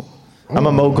label. I'm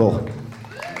a mogul.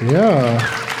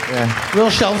 Yeah. Real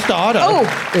shelf starter. Oh,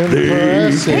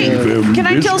 Impressive. hey, Them can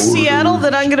I tell disorders. Seattle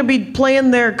that I'm going to be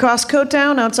playing their Costco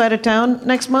town outside of town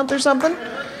next month or something?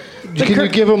 Can you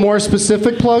give a more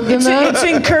specific plug than that? It's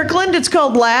in Kirkland. It's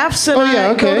called Laughs. And Oh, yeah,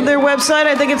 I go okay. to their website.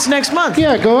 I think it's next month.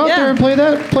 Yeah, go out there and play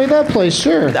that place,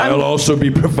 sure. I'll also be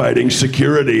providing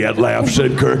security at Laughs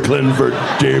in Kirkland for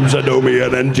James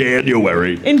Adomian in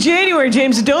January. In January,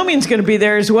 James Adomian's going to be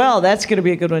there as well. That's going to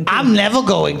be a good one, too. I'm never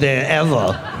going there,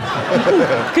 ever.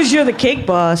 Because you're the cake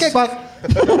boss. Cake boss.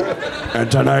 And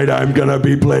tonight I'm gonna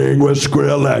be playing with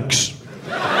Skrillex.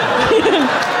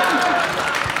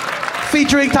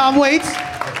 Featuring Tom Waits.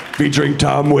 Featuring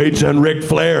Tom Waits and Ric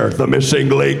Flair, the missing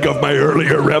link of my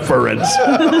earlier reference.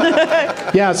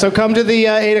 Yeah, so come to the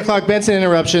 8 o'clock Benson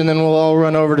interruption, then we'll all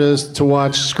run over to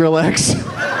watch Skrillex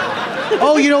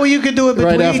Oh, you know what you could do in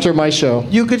between? right after my show.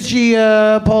 You could see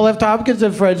Paul F. Tompkins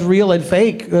and Friends Real and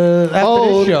Fake after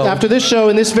this show. After this show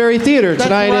in this very theater That's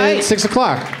tonight right. at 6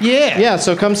 o'clock. Yeah. Yeah,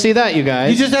 so come see that, you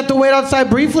guys. You just have to wait outside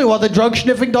briefly while the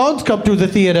drug-sniffing dogs come through the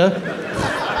theater.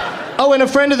 Oh, and a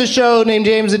friend of the show named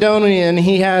James Adomian,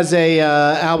 he has a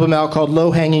album out called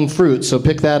Low Hanging Fruit, so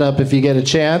pick that up if you get a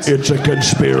chance. It's a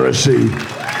conspiracy.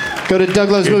 Go to It goes all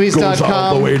the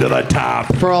douglasmovies.com way to the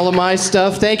top. for all of my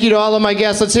stuff. Thank you to all of my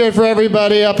guests. Let's hear it for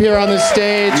everybody up here on the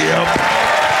stage. Yep.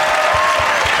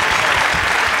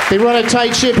 They run a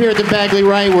tight ship here at the Bagley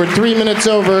Right. We're 3 minutes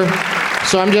over.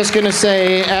 So I'm just going to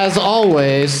say, as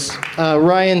always,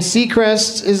 Ryan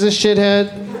Seacrest is a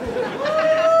shithead.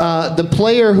 The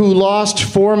player who lost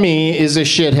for me is a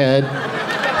shithead.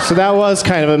 So that was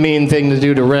kind of a mean thing to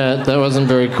do to Rhett. That wasn't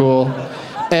very cool.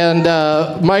 And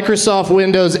Microsoft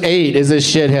Windows 8 is a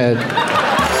shithead.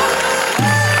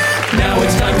 Now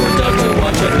it's time for Doug to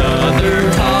watch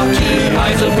another talkie.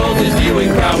 Eyes of both his viewing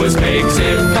prowess makes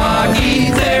him foggy.